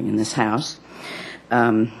my living in this house.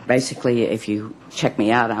 Basically, if you check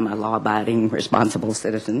me out, I'm a law-abiding, responsible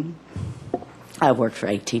citizen. I worked for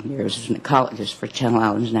 18 years as an ecologist for Channel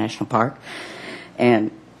Islands National Park.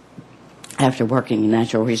 And after working in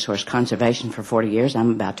natural resource conservation for 40 years,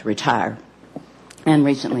 I'm about to retire. And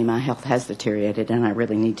recently my health has deteriorated and I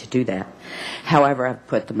really need to do that. However, I've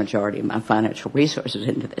put the majority of my financial resources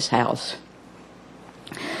into this house.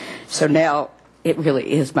 So now it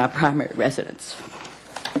really is my primary residence.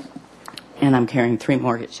 And I'm carrying 3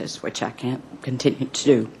 mortgages, which I can't continue to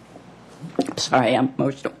do. I'm sorry, I'm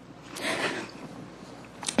emotional.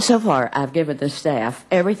 So far, I've given the staff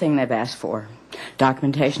everything they've asked for.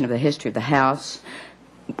 Documentation of the history of the house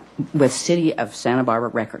with City of Santa Barbara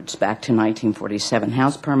records back to 1947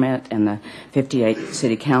 house permit and the 58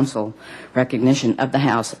 City Council recognition of the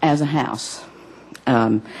house as a house,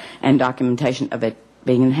 and documentation of it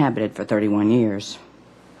being inhabited for 31 years.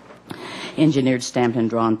 Engineered, stamped, and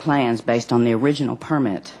drawn plans based on the original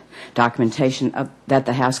permit, documentation of that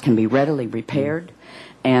the house can be readily repaired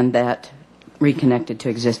and that reconnected to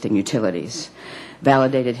existing utilities.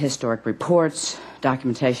 Validated historic reports,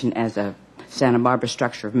 documentation as a Santa Barbara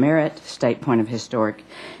structure of merit, state point of historic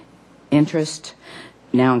interest,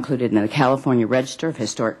 now included in the California Register of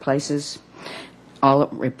Historic Places, all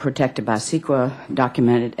protected by CEQA,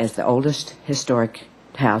 documented as the oldest historic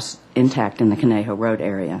house intact in the Conejo Road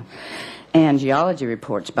area. And geology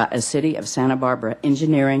reports by a City of Santa Barbara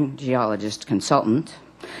engineering geologist consultant,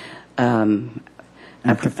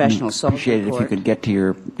 a professional soil Appreciate it if you could get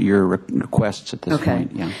to your requests at this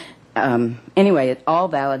point. Yeah. Anyway, it all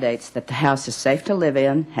validates that the house is safe to live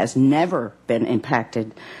in, has never been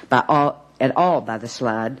impacted at all by the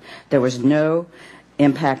slide. There was no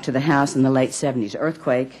impact to the house in the late 70s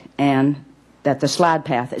earthquake, and that the slide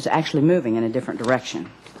path is actually moving in a different direction.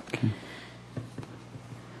 Okay.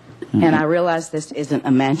 And I realize this isn't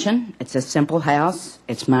a mansion. It's a simple house.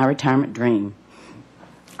 It's my retirement dream.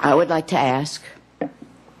 I would like to ask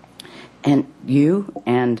and you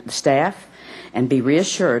and staff and be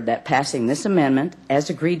reassured that passing this amendment as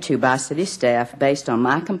agreed to by city staff based on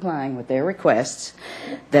my complying with their requests,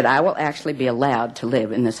 that I will actually be allowed to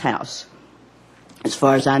live in this house. As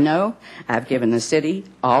far as I know, I've given the city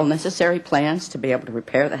all necessary plans to be able to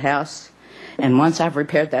repair the house, and once I've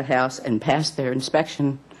repaired that house and passed their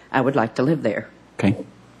inspection, I would like to live there. Okay.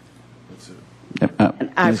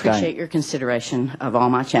 And I Ms. Dye. appreciate your consideration of all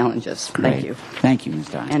my challenges. Great. Thank you. Thank you, Ms.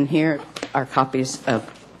 Dye. And here are copies of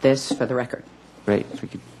this for the record. Great. If we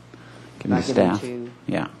could give Can I the give them staff. to-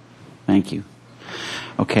 Yeah. Thank you.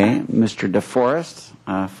 Okay, Mr. DeForest,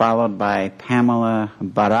 followed by Pamela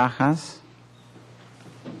Barajas.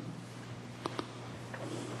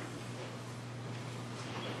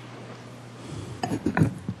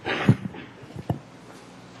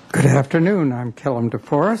 Good afternoon. I'm Kellum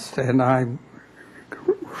DeForest, and I'm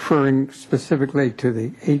referring specifically to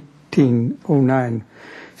the 1809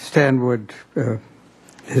 Stanwood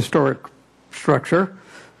historic structure.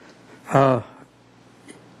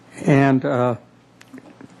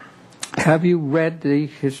 Have you read the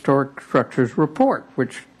Historic Structures Report,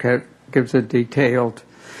 which gives a detailed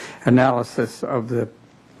analysis of the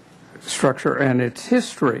structure and its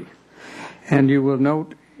history? And you will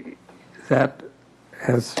note that,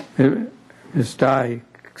 as Ms. Dye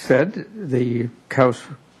said, the house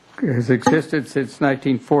has existed since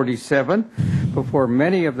 1947, before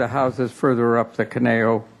many of the houses further up the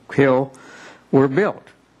Conejo Hill were built.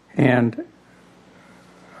 And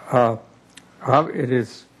it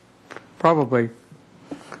is probably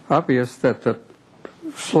obvious that the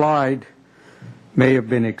slide may have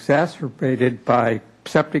been exacerbated by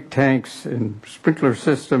septic tanks and sprinkler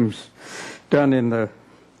systems done in the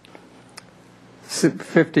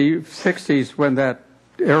 60s when that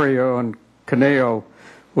area on Conejo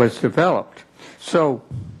was developed. So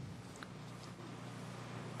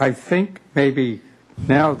I think maybe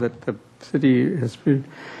now that the city has been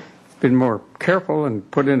more careful and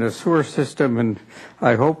put in a sewer system, and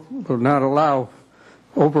I hope will not allow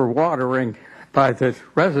overwatering by the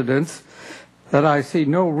residents, that I see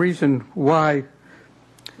no reason why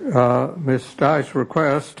Ms. Dye's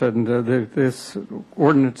request and this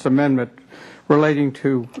ordinance amendment relating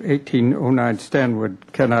to 1809 Stanwood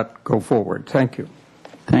cannot go forward. Thank you.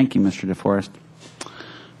 Thank you, Mr. DeForest.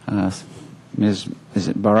 Ms. Is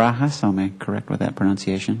it Barajas? Am I correct with that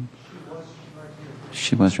pronunciation?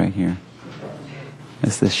 She was right here.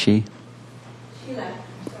 Is this she? She left.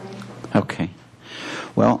 Sorry. Okay.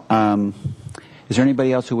 Well, is there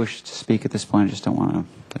anybody else who wishes to speak at this point? I just don't want to.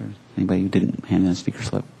 There's anybody who didn't hand in a speaker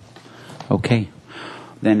slip? Okay.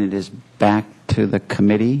 Then it is back to the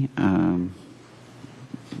committee.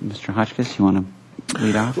 Mr. Hotchkiss, you want to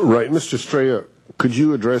lead off? Right. Mr. Straya, could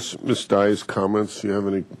you address Ms. Dye's comments? Do you have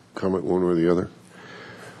any comment one way or the other?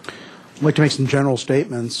 I'd like to make some general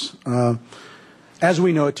statements. As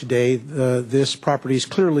we know it today, this property is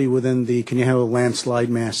clearly within the Conejo landslide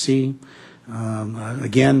Mass C.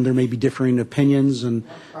 Again, there may be differing opinions, and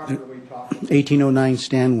 1809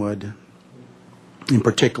 Stanwood in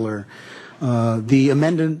particular. The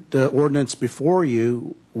amended ordinance before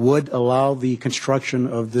you would allow the construction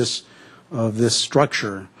of this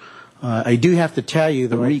structure. I do have to tell you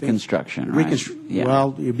that the reconstruction, right? Yeah.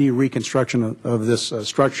 Well, it'd be a reconstruction of this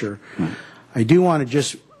structure. Right. I do want to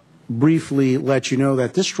just briefly let you know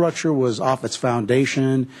that this structure was off its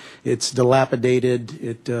foundation. It's dilapidated.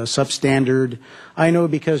 It's substandard. I know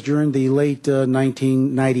because during the late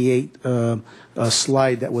 1998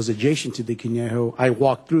 slide that was adjacent to the Conejo, I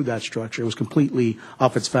walked through that structure. It was completely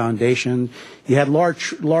off its foundation. You had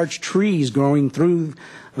large trees growing through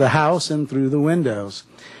the house and through the windows.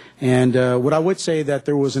 And what I would say that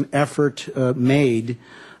there was an effort made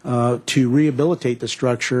to rehabilitate the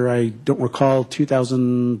structure. I don't recall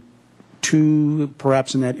 2002,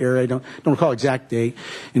 perhaps in that area. I don't recall exact date,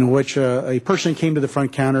 in which a person came to the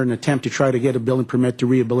front counter in an attempt to try to get a building permit to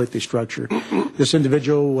rehabilitate the structure. This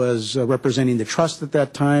individual was representing the trust at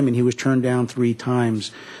that time, and he was turned down 3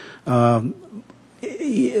 times.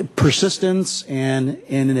 Persistence and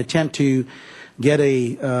in an attempt to get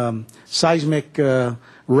a seismic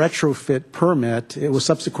retrofit permit, it was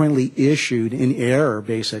subsequently issued in error,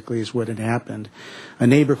 basically, is what had happened. A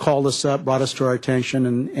neighbor called us up, brought us to our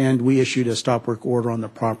attention, and we issued a stop work order on the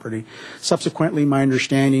property. Subsequently, my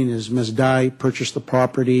understanding is Ms. Dye purchased the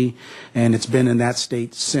property, and it's been in that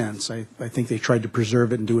state since. I think they tried to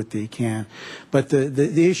preserve it and do what they can. But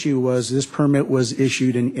the issue was this permit was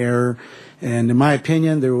issued in error, and in my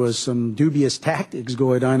opinion, there was some dubious tactics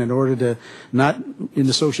going on in order to, not in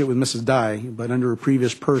associate with Mrs. Dye, but under a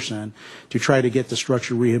previous person, to try to get the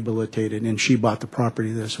structure rehabilitated, and she bought the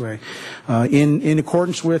property this way. In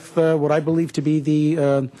accordance with what I believe to be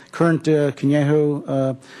the current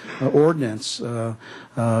Conejo ordinance,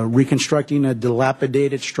 reconstructing a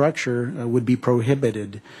dilapidated structure would be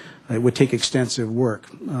prohibited. It would take extensive work.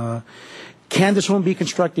 Can this home be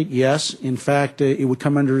constructed? Yes. In fact, it would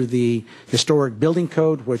come under the historic building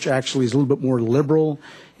code, which actually is a little bit more liberal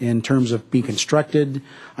in terms of being constructed.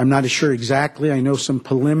 I'm not sure exactly. I know some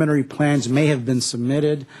preliminary plans may have been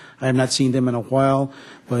submitted. I have not seen them in a while.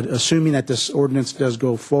 But assuming that this ordinance does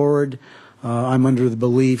go forward, I'm under the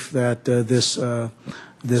belief that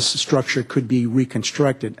this structure could be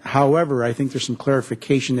reconstructed. However, I think there's some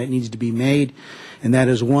clarification that needs to be made, and that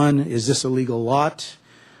is, one, is this a legal lot?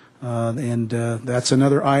 That's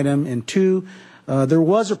another item. And two, there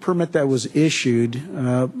was a permit that was issued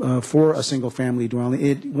for a single-family dwelling.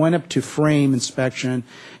 It went up to frame inspection,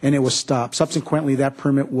 and it was stopped. Subsequently, that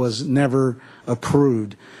permit was never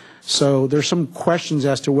approved. So there's some questions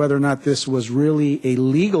as to whether or not this was really a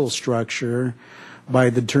legal structure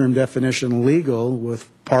by the term definition legal with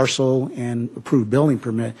parcel and approved building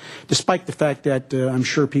permit, despite the fact that I'm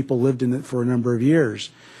sure people lived in it for a number of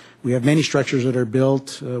years. We have many structures that are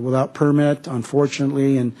built without permit,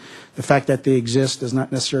 unfortunately, and the fact that they exist does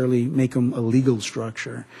not necessarily make them a legal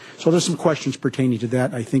structure. So there's some questions pertaining to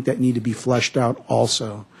that, I think, that need to be fleshed out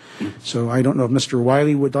also. So I don't know if Mr.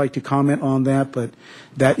 Wiley would like to comment on that, but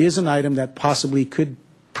that is an item that possibly could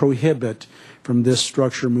prohibit from this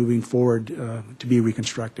structure moving forward to be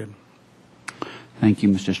reconstructed. Thank you,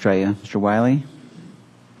 Mr. Estrella. Mr. Wiley?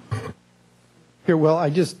 Here, well,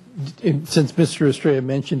 since Mr. Estrella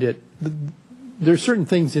mentioned it, there are certain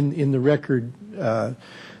things in the record.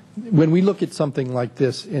 When we look at something like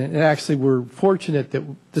this, and actually we're fortunate that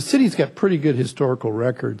the city's got pretty good historical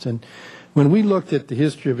records, and when we looked at the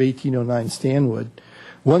history of 1809 Stanwood,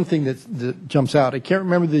 one thing that jumps out, I can't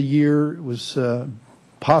remember the year, it was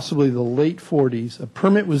possibly the late 40s, a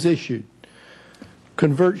permit was issued,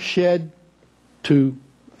 convert shed to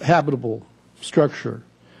habitable structure.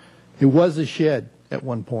 It was a shed at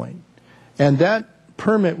one point. And that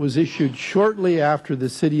permit was issued shortly after the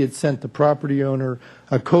city had sent the property owner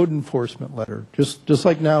a code enforcement letter. Just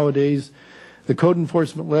like nowadays, the code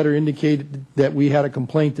enforcement letter indicated that we had a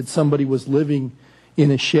complaint that somebody was living in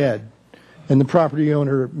a shed. And the property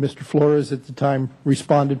owner, Mr. Flores at the time,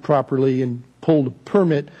 responded properly and pulled a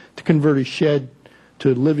permit to convert a shed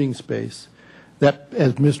to living space. That,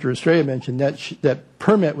 as Mr. Estrella mentioned, that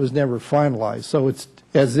permit was never finalized. So it's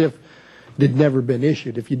as if it had never been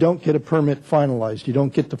issued. If you don't get a permit finalized, you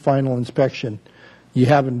don't get the final inspection, you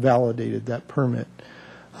haven't validated that permit.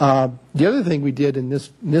 The other thing we did in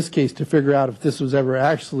this case to figure out if this was ever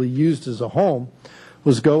actually used as a home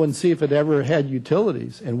was go and see if it ever had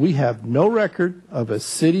utilities. And we have no record of a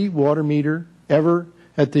city water meter ever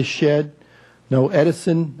at this shed, no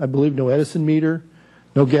Edison, I believe no Edison meter,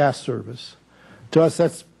 no gas service. To us,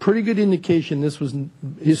 that's pretty good indication this was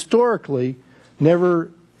historically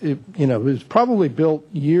never, it was probably built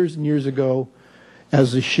years and years ago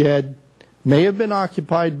as a shed, may have been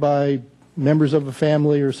occupied by members of a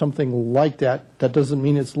family or something like that. That doesn't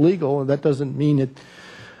mean it's legal, and that doesn't mean it.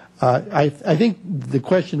 I think the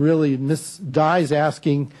question really, Ms. Dye's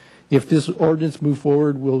asking if this ordinance move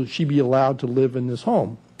forward, will she be allowed to live in this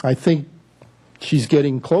home? I think she's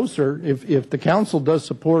getting closer. If the council does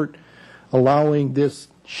support allowing this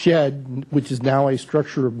shed, which is now a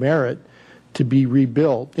structure of merit, to be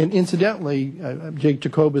rebuilt. And incidentally, Jake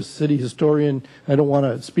Jacobus, city historian, I don't want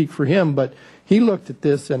to speak for him, but he looked at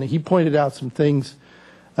this and he pointed out some things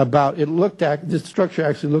about it. This structure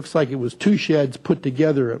actually looks like it was two sheds put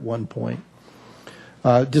together at one point.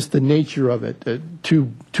 Just the nature of it,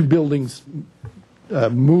 two buildings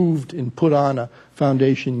moved and put on a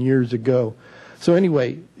foundation years ago. So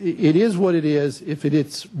anyway, it is what it is. If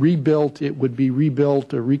it's rebuilt, it would be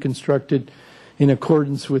rebuilt or reconstructed in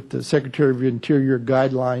accordance with the Secretary of Interior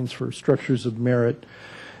guidelines for structures of merit,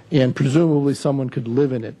 and presumably someone could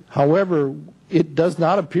live in it. However, it does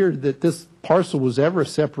not appear that this parcel was ever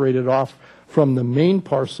separated off from the main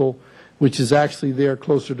parcel, which is actually there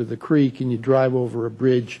closer to the creek, and you drive over a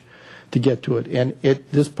bridge to get to it. And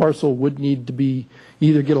this parcel would need to be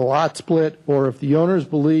either get a lot split, or if the owners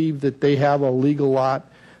believe that they have a legal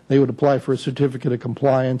lot, they would apply for a certificate of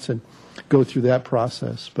compliance and go through that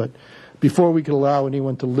process. But before we could allow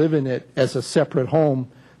anyone to live in it as a separate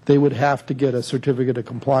home, they would have to get a certificate of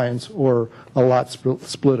compliance or a lot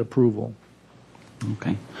split approval.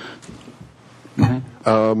 Okay. Go ahead.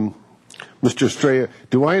 Mr. Estrella,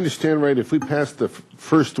 do I understand right, if we pass the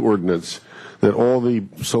first ordinance, that all the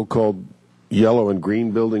so-called yellow and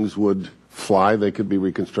green buildings would fly, they could be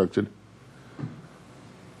reconstructed?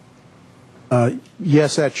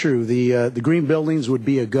 Yes, that's true. The green buildings would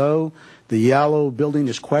be a go. The yellow building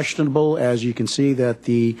is questionable, as you can see that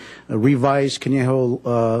the revised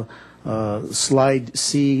Conejo Slide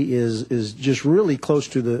C is just really close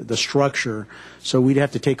to the structure, so we'd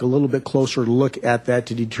have to take a little bit closer look at that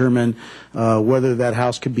to determine whether that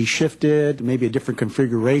house could be shifted, maybe a different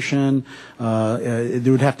configuration.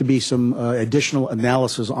 There would have to be some additional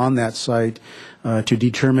analysis on that site to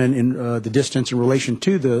determine the distance in relation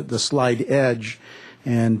to the slide edge,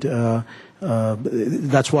 and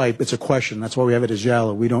that's why it's a question. That's why we have it as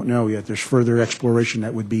yellow. We don't know yet. There's further exploration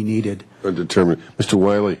that would be needed. Undetermined. Mr.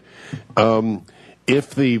 Wiley,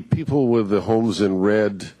 if the people with the homes in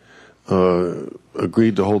red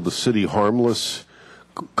agreed to hold the city harmless,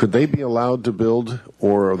 could they be allowed to build,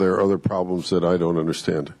 or are there other problems that I don't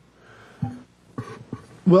understand?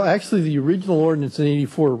 Well, actually, the original ordinance in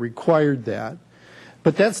 '84 required that,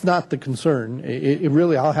 but that's not the concern. It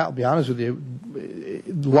really, I'll be honest with you,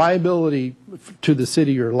 liability to the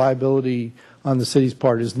city or liability on the city's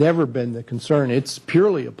part has never been the concern. It's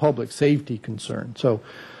purely a public safety concern. So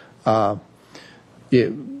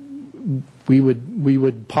we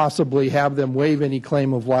would possibly have them waive any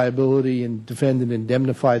claim of liability and defend and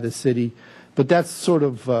indemnify the city, but that's sort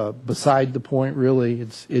of beside the point, really.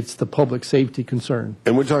 It's the public safety concern.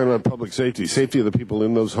 And we're talking about public safety of the people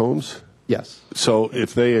in those homes? Yes. So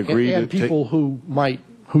if they agree and to people who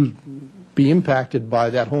be impacted by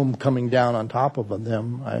that home coming down on top of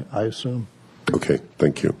them, I assume. Okay,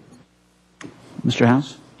 thank you. Mr.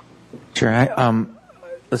 House? Sure.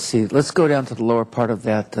 Let's see. Let's go down to the lower part of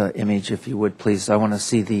that image, if you would, please. I want to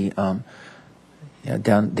see the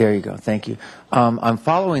down there. You go. Thank you. I'm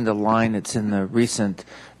following the line that's in the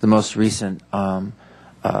most recent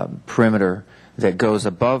perimeter that goes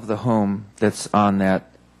above the home that's on that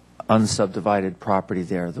unsubdivided property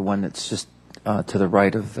there, the one that's just to the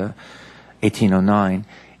right of the 1809,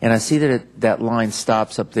 and I see that that line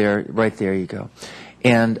stops up there. Right there, you go,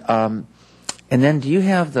 and then do you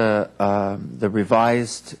have the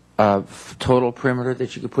revised total perimeter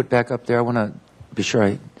that you could put back up there? I want to be sure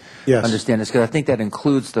I understand this, because I think that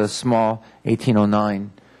includes the small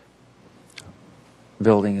 1809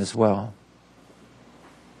 building as well.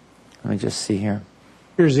 Let me just see here.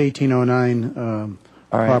 Here's 1809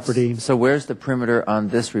 property. So where's the perimeter on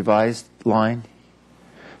this revised line?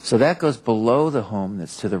 So that goes below the home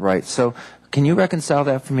that's to the right. So can you reconcile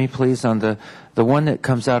that for me, please, on the one that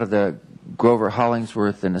comes out of the Grover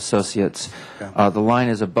Hollingsworth and Associates? The line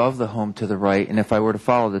is above the home to the right, and if I were to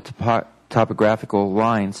follow the topographical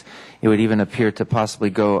lines, it would even appear to possibly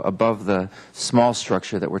go above the small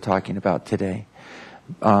structure that we're talking about today.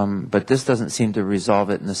 But this doesn't seem to resolve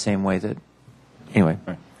it in the same way that, anyway.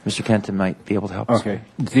 Right. Mr. Kenton might be able to help us. Okay.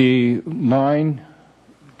 The line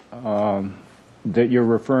that you're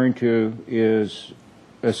referring to is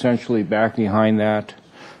essentially back behind that,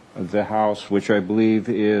 the house, which I believe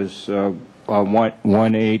is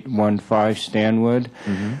 1815 Stanwood.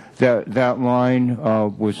 Mm-hmm. That line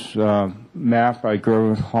was mapped by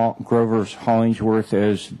Grover's Hollingsworth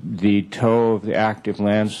as the toe of the active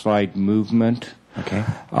landslide movement. Okay.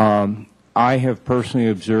 I have personally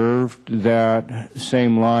observed that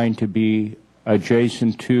same line to be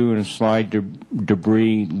adjacent to and slide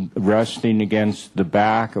debris resting against the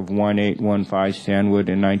back of 1815 Stanwood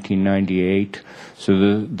in 1998. So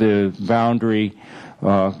the boundary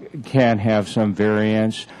can have some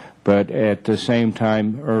variance, but at the same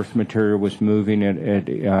time earth material was moving at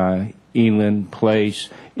Eland Place.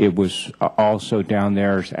 It was also down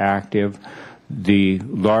there as active. The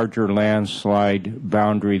larger landslide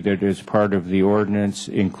boundary that is part of the ordinance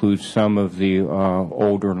includes some of the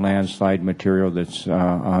older landslide material that's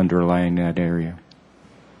underlying that area.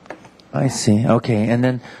 I see. Okay. And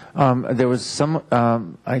then there was some,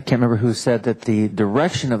 I can't remember who said that the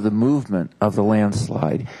direction of the movement of the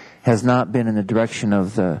landslide has not been in the direction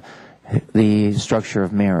of the structure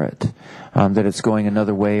of merit, that it's going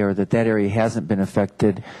another way, or that area hasn't been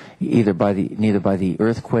affected neither by the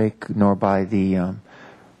earthquake nor by the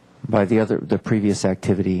previous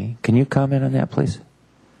activity. Can you comment on that, please?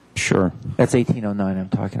 Sure. That's 1809 I'm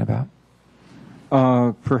talking about.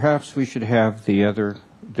 Perhaps we should have the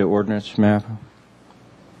ordinance map.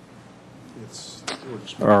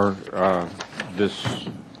 Or this.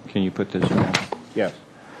 Can you put this map? Yes.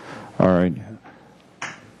 All right.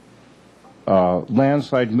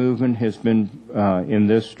 Landslide movement has been in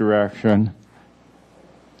this direction,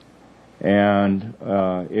 and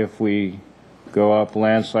if we go up,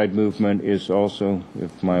 landslide movement is also,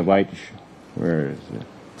 if my light, where is it?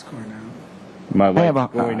 It's going out. My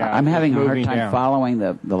light's going out. I'm having a hard time down. following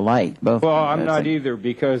the light. Both. Well, I'm not either,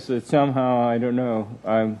 because it somehow, I don't know,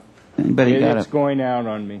 it's going out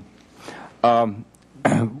on me.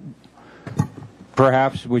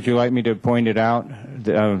 Perhaps, would you like me to point it out?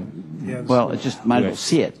 Well, it just might as well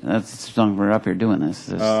see it. That's why we're up here doing this.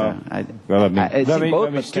 Let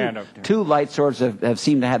me stand up there. Two light sources have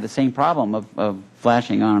seemed to have the same problem of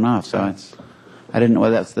flashing on and off. So I didn't know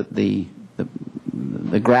whether that's the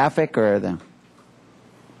graphic or the.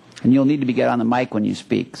 And you'll need to get on the mic when you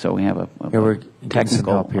speak, so we have a we're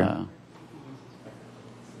technical help here.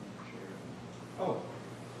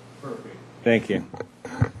 Perfect. Thank you.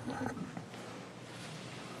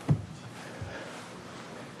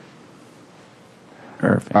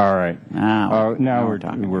 Perfect. All right. Now we're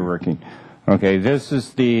talking. We're working. Okay. This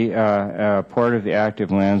is the part of the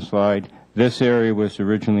active landslide. This area was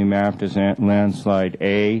originally mapped as landslide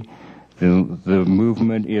A. The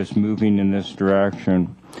movement is moving in this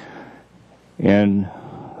direction. And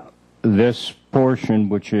this portion,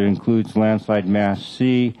 which includes landslide mass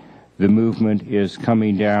C, the movement is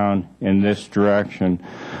coming down in this direction.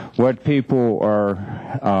 What people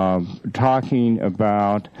are talking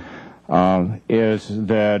about is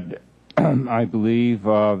that I believe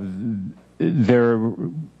there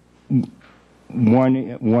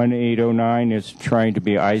 1809 is trying to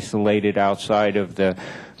be isolated outside of the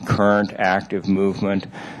current active movement.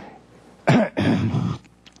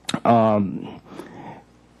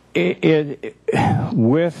 With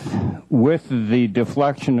the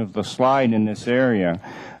deflection of the slide in this area,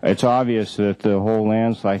 it's obvious that the whole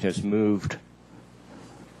landslide has moved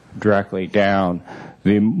directly down.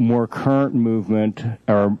 The more current movement,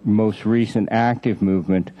 or most recent active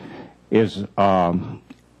movement, is on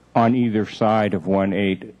either side of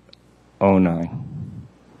 1809.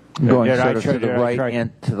 Going sort of to the right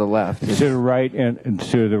and to the left. To the right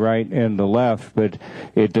and the left, but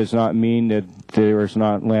it does not mean that there is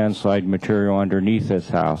not landslide material underneath this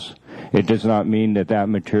house. It does not mean that that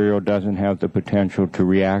material doesn't have the potential to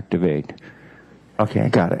reactivate. Okay, I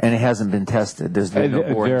got it. And it hasn't been tested. There's been no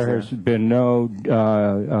borings there has been no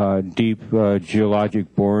deep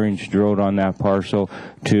geologic borings drilled on that parcel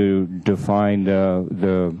to define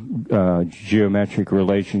the geometric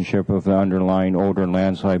relationship of the underlying older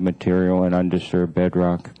landslide material and undisturbed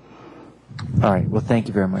bedrock. All right. Well, thank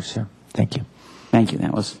you very much, sir. Thank you. Thank you.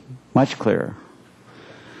 That was much clearer.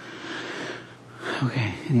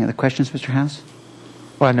 Okay. Any other questions, Mr. House?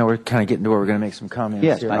 Well, I know we're kind of getting to where we're going to make some comments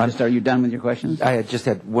yes, here. Are you done with your questions? I just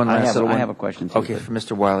had one last little one. I have a question, too. Okay, for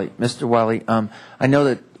Mr. Wiley. Mr. Wiley, I know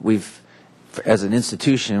that we've, as an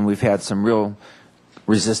institution, we've had some real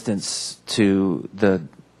resistance to the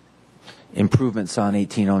improvements on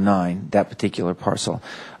 1809, that particular parcel.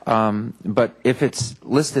 But if it's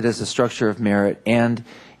listed as a structure of merit, and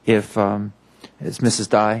if, as Mrs.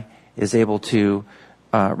 Dye is able to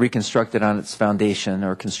reconstruct it on its foundation,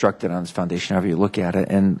 or construct it on its foundation, however you look at it,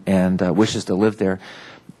 and wishes to live there,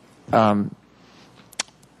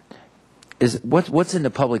 what's in the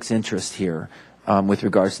public's interest here with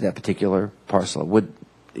regards to that particular parcel?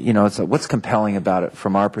 What's compelling about it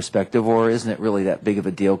from our perspective, or isn't it really that big of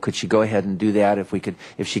a deal? Could she go ahead and do that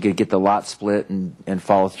if she could get the lot split and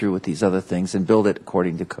follow through with these other things and build it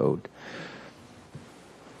according to code?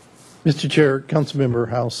 Mr. Chair, Councilmember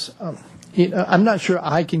House, I'm not sure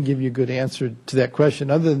I can give you a good answer to that question,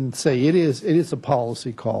 other than say it is a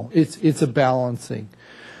policy call. It's a balancing.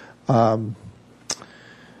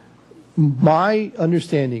 My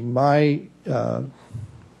understanding, my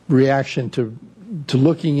reaction to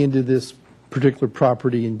looking into this particular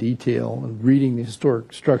property in detail and reading the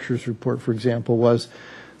historic structures report, for example, was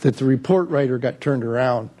that the report writer got turned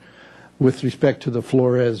around with respect to the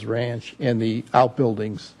Flores Ranch and the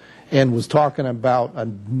outbuildings, and was talking about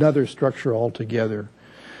another structure altogether.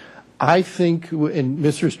 I think, and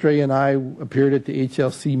Mr. Stray and I appeared at the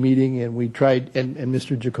HLC meeting, and we tried, and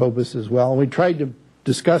Mr. Jacobus as well, and we tried to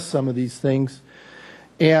discuss some of these things.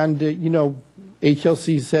 And,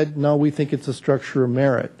 HLC said, no, we think it's a structure of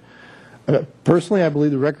merit. Personally, I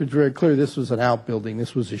believe the record's very clear. This was an outbuilding.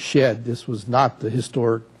 This was a shed. This was not the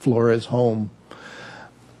historic Flores home.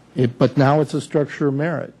 But now it's a structure of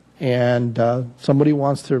merit. And somebody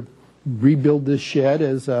wants to rebuild this shed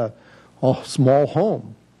as a small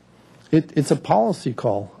home. It's a policy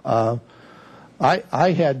call.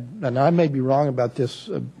 I had, and I may be wrong about this,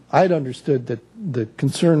 I had understood that the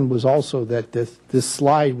concern was also that this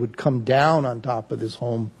slide would come down on top of this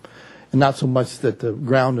home, and not so much that the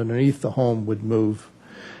ground underneath the home would move.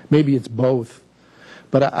 Maybe it's both.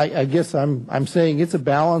 But I guess I'm saying it's a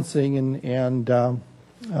balancing, and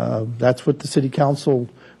that's what the City Council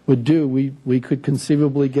would do. We could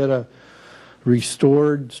conceivably get a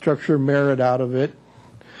restored structure of merit out of it,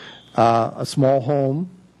 a small home,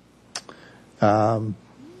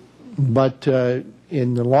 but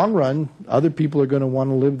in the long run, other people are going to want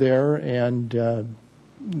to live there, and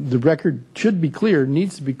the record should be clear,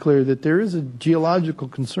 needs to be clear, that there is a geological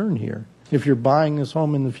concern here if you're buying this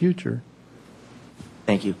home in the future.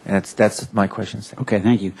 Thank you. That's my questions. Okay,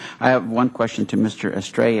 thank you. I have one question to Mr.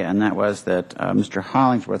 Estrella, and that was that Mr.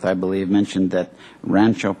 Hollingsworth, I believe, mentioned that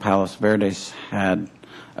Rancho Palos Verdes had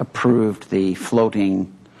approved the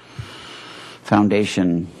floating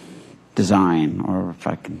foundation design, or if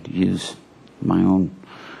I can use my own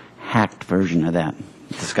hacked version of that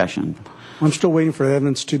discussion. I'm still waiting for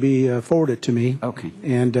evidence to be forwarded to me. Okay.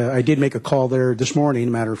 And I did make a call there this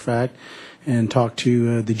morning, matter of fact, and talked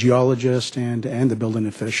to the geologist and the building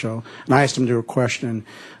official. And I asked him a question.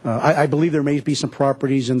 I believe there may be some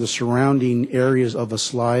properties in the surrounding areas of a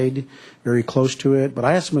slide very close to it, but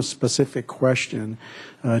I asked him a specific question.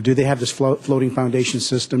 Do they have this floating foundation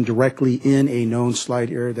system directly in a known slide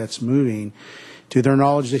area that's moving? To their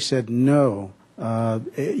knowledge, they said no.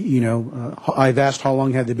 I've asked how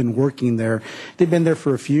long have they been working there. They've been there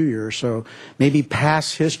for a few years, so maybe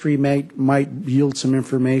past history might yield some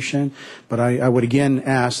information. But I would again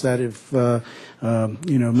ask that if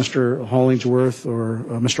Mr. Hollingsworth or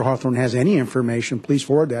Mr. Hawthorne has any information, please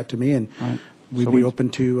forward that to me, and we'd be open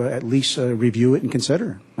to at least review it and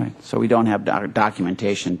consider. Right. So we don't have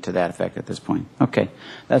documentation to that effect at this point. Okay,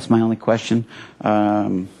 that's my only question.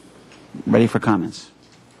 Ready for comments?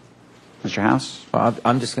 Mr. House? Well,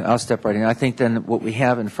 I'll step right in. I think then what we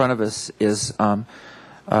have in front of us is an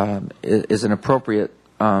appropriate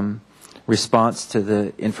response to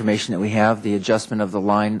the information that we have, the adjustment of the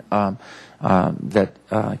line that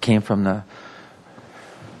came from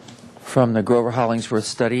the Grover Hollingsworth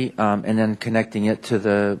study, and then connecting it to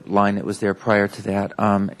the line that was there prior to that,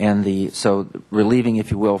 so relieving,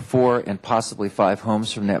 if you will, 4 and possibly 5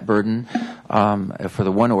 homes from that burden for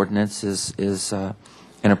the one ordinance is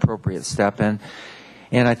an appropriate step. And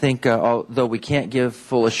I think, although we can't give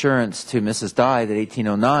full assurance to Mrs. Dye that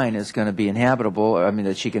 1809 is going to be inhabitable, I mean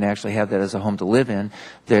that she can actually have that as a home to live in,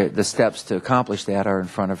 the steps to accomplish that are in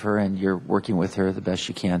front of her, and you're working with her the best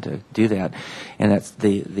you can to do that. And that's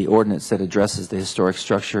the ordinance that addresses the historic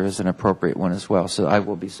structure is an appropriate one as well. So I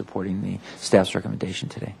will be supporting the staff's recommendation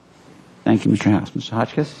today. Thank you, Mr. House. Mr.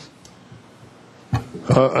 Hotchkiss?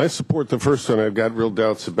 I support the first one. I've got real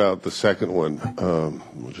doubts about the second one.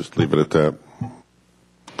 We'll just leave it at that.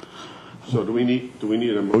 So do we need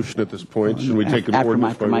a motion at this point? Should we take an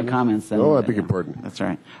ordinance? After my comments, then. Oh, I beg your pardon. That's all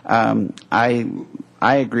right.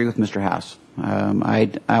 I agree with Mr. House.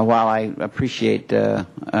 While I appreciate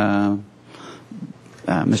Mr.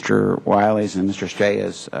 Wiley's and Mr.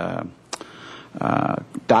 Estrella's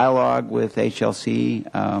dialogue with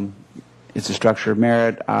HLC, it's a structure of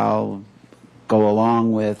merit. I'll go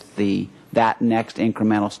along with that next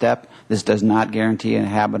incremental step. This does not guarantee a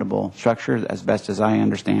habitable structure. As best as I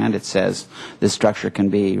understand, it says this structure can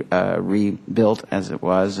be rebuilt as it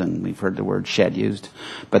was, and we've heard the word shed used.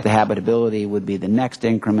 But the habitability would be the next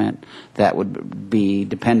increment that would be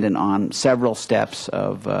dependent on several steps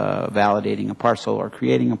of validating a parcel or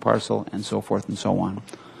creating a parcel and so forth and so on.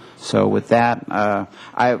 So with that,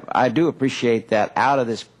 I do appreciate that out of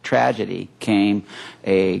this tragedy came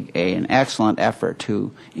an excellent effort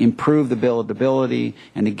to improve the buildability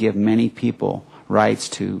and to give many people rights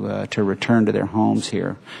to return to their homes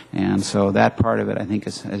here. And so that part of it, I think,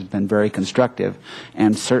 has been very constructive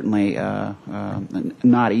and certainly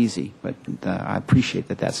not easy. But I appreciate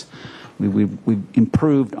that we've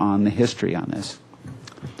improved on the history on this.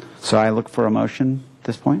 So I look for a motion at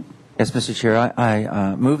this point. Yes, Mr. Chair,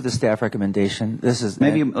 I move the staff recommendation. This is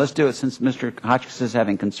maybe let's do it since Mr. Hotchkiss is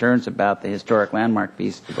having concerns about the historic landmark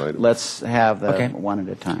piece. Let's have one at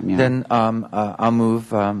a time. Yeah. Then I'll move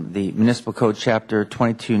the Municipal Code Chapter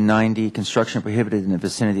 2290, construction prohibited in the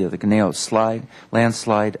vicinity of the Caneo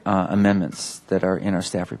landslide amendments that are in our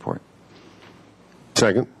staff report.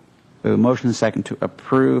 Second. A motion and second to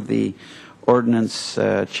approve the ordinance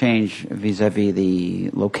change vis-a-vis the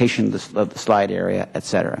location of the slide area,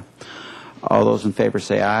 etc. All those in favor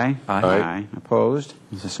say aye. Aye. Opposed?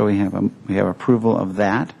 So we have approval of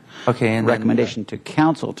that. Okay. And recommendation to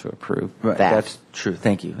council to approve that. That's true.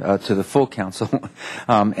 Thank you. To the full council.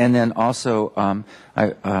 And then also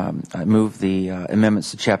I move the amendments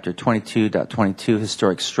to Chapter 22.22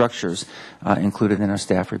 historic structures included in our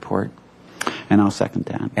staff report. And I'll second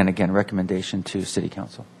that. And again, recommendation to City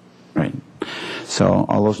Council. Right. So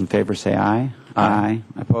all those in favor say aye. Aye.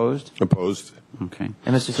 Opposed? Opposed. Okay.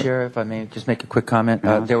 And Mr. Chair, if I may just make a quick comment.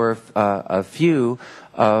 There were a few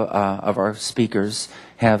of our speakers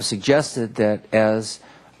have suggested that as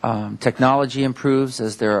technology improves,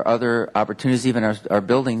 as there are other opportunities, even our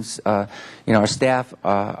buildings, our staff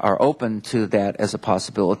are open to that as a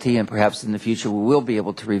possibility, and perhaps in the future we will be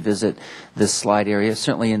able to revisit this slide area.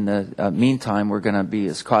 Certainly in the meantime, we're going to be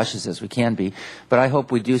as cautious as we can be, but I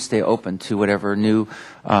hope we do stay open to whatever new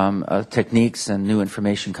techniques and new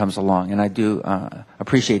information comes along, and I do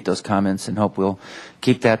appreciate those comments and hope we'll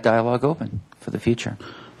keep that dialogue open for the future.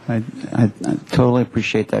 I totally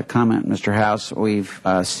appreciate that comment, Mr. House. We've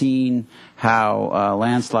seen how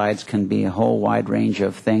landslides can be a whole wide range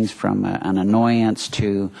of things, from an annoyance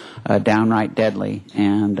to downright deadly,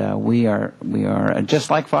 and we are just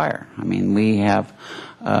like fire. I mean, we have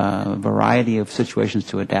a variety of situations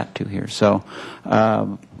to adapt to here. So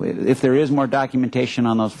if there is more documentation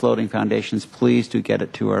on those floating foundations, please do get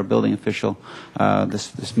it to our building official.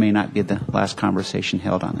 This may not be the last conversation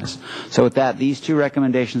held on this. So with that, these two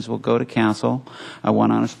recommendations will go to council,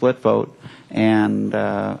 one on a split vote. And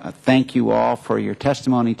thank you all for your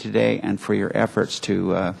testimony today and for your efforts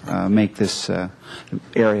to make this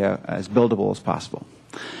area as buildable as possible.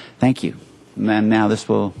 Thank you. And then now this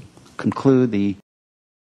will conclude the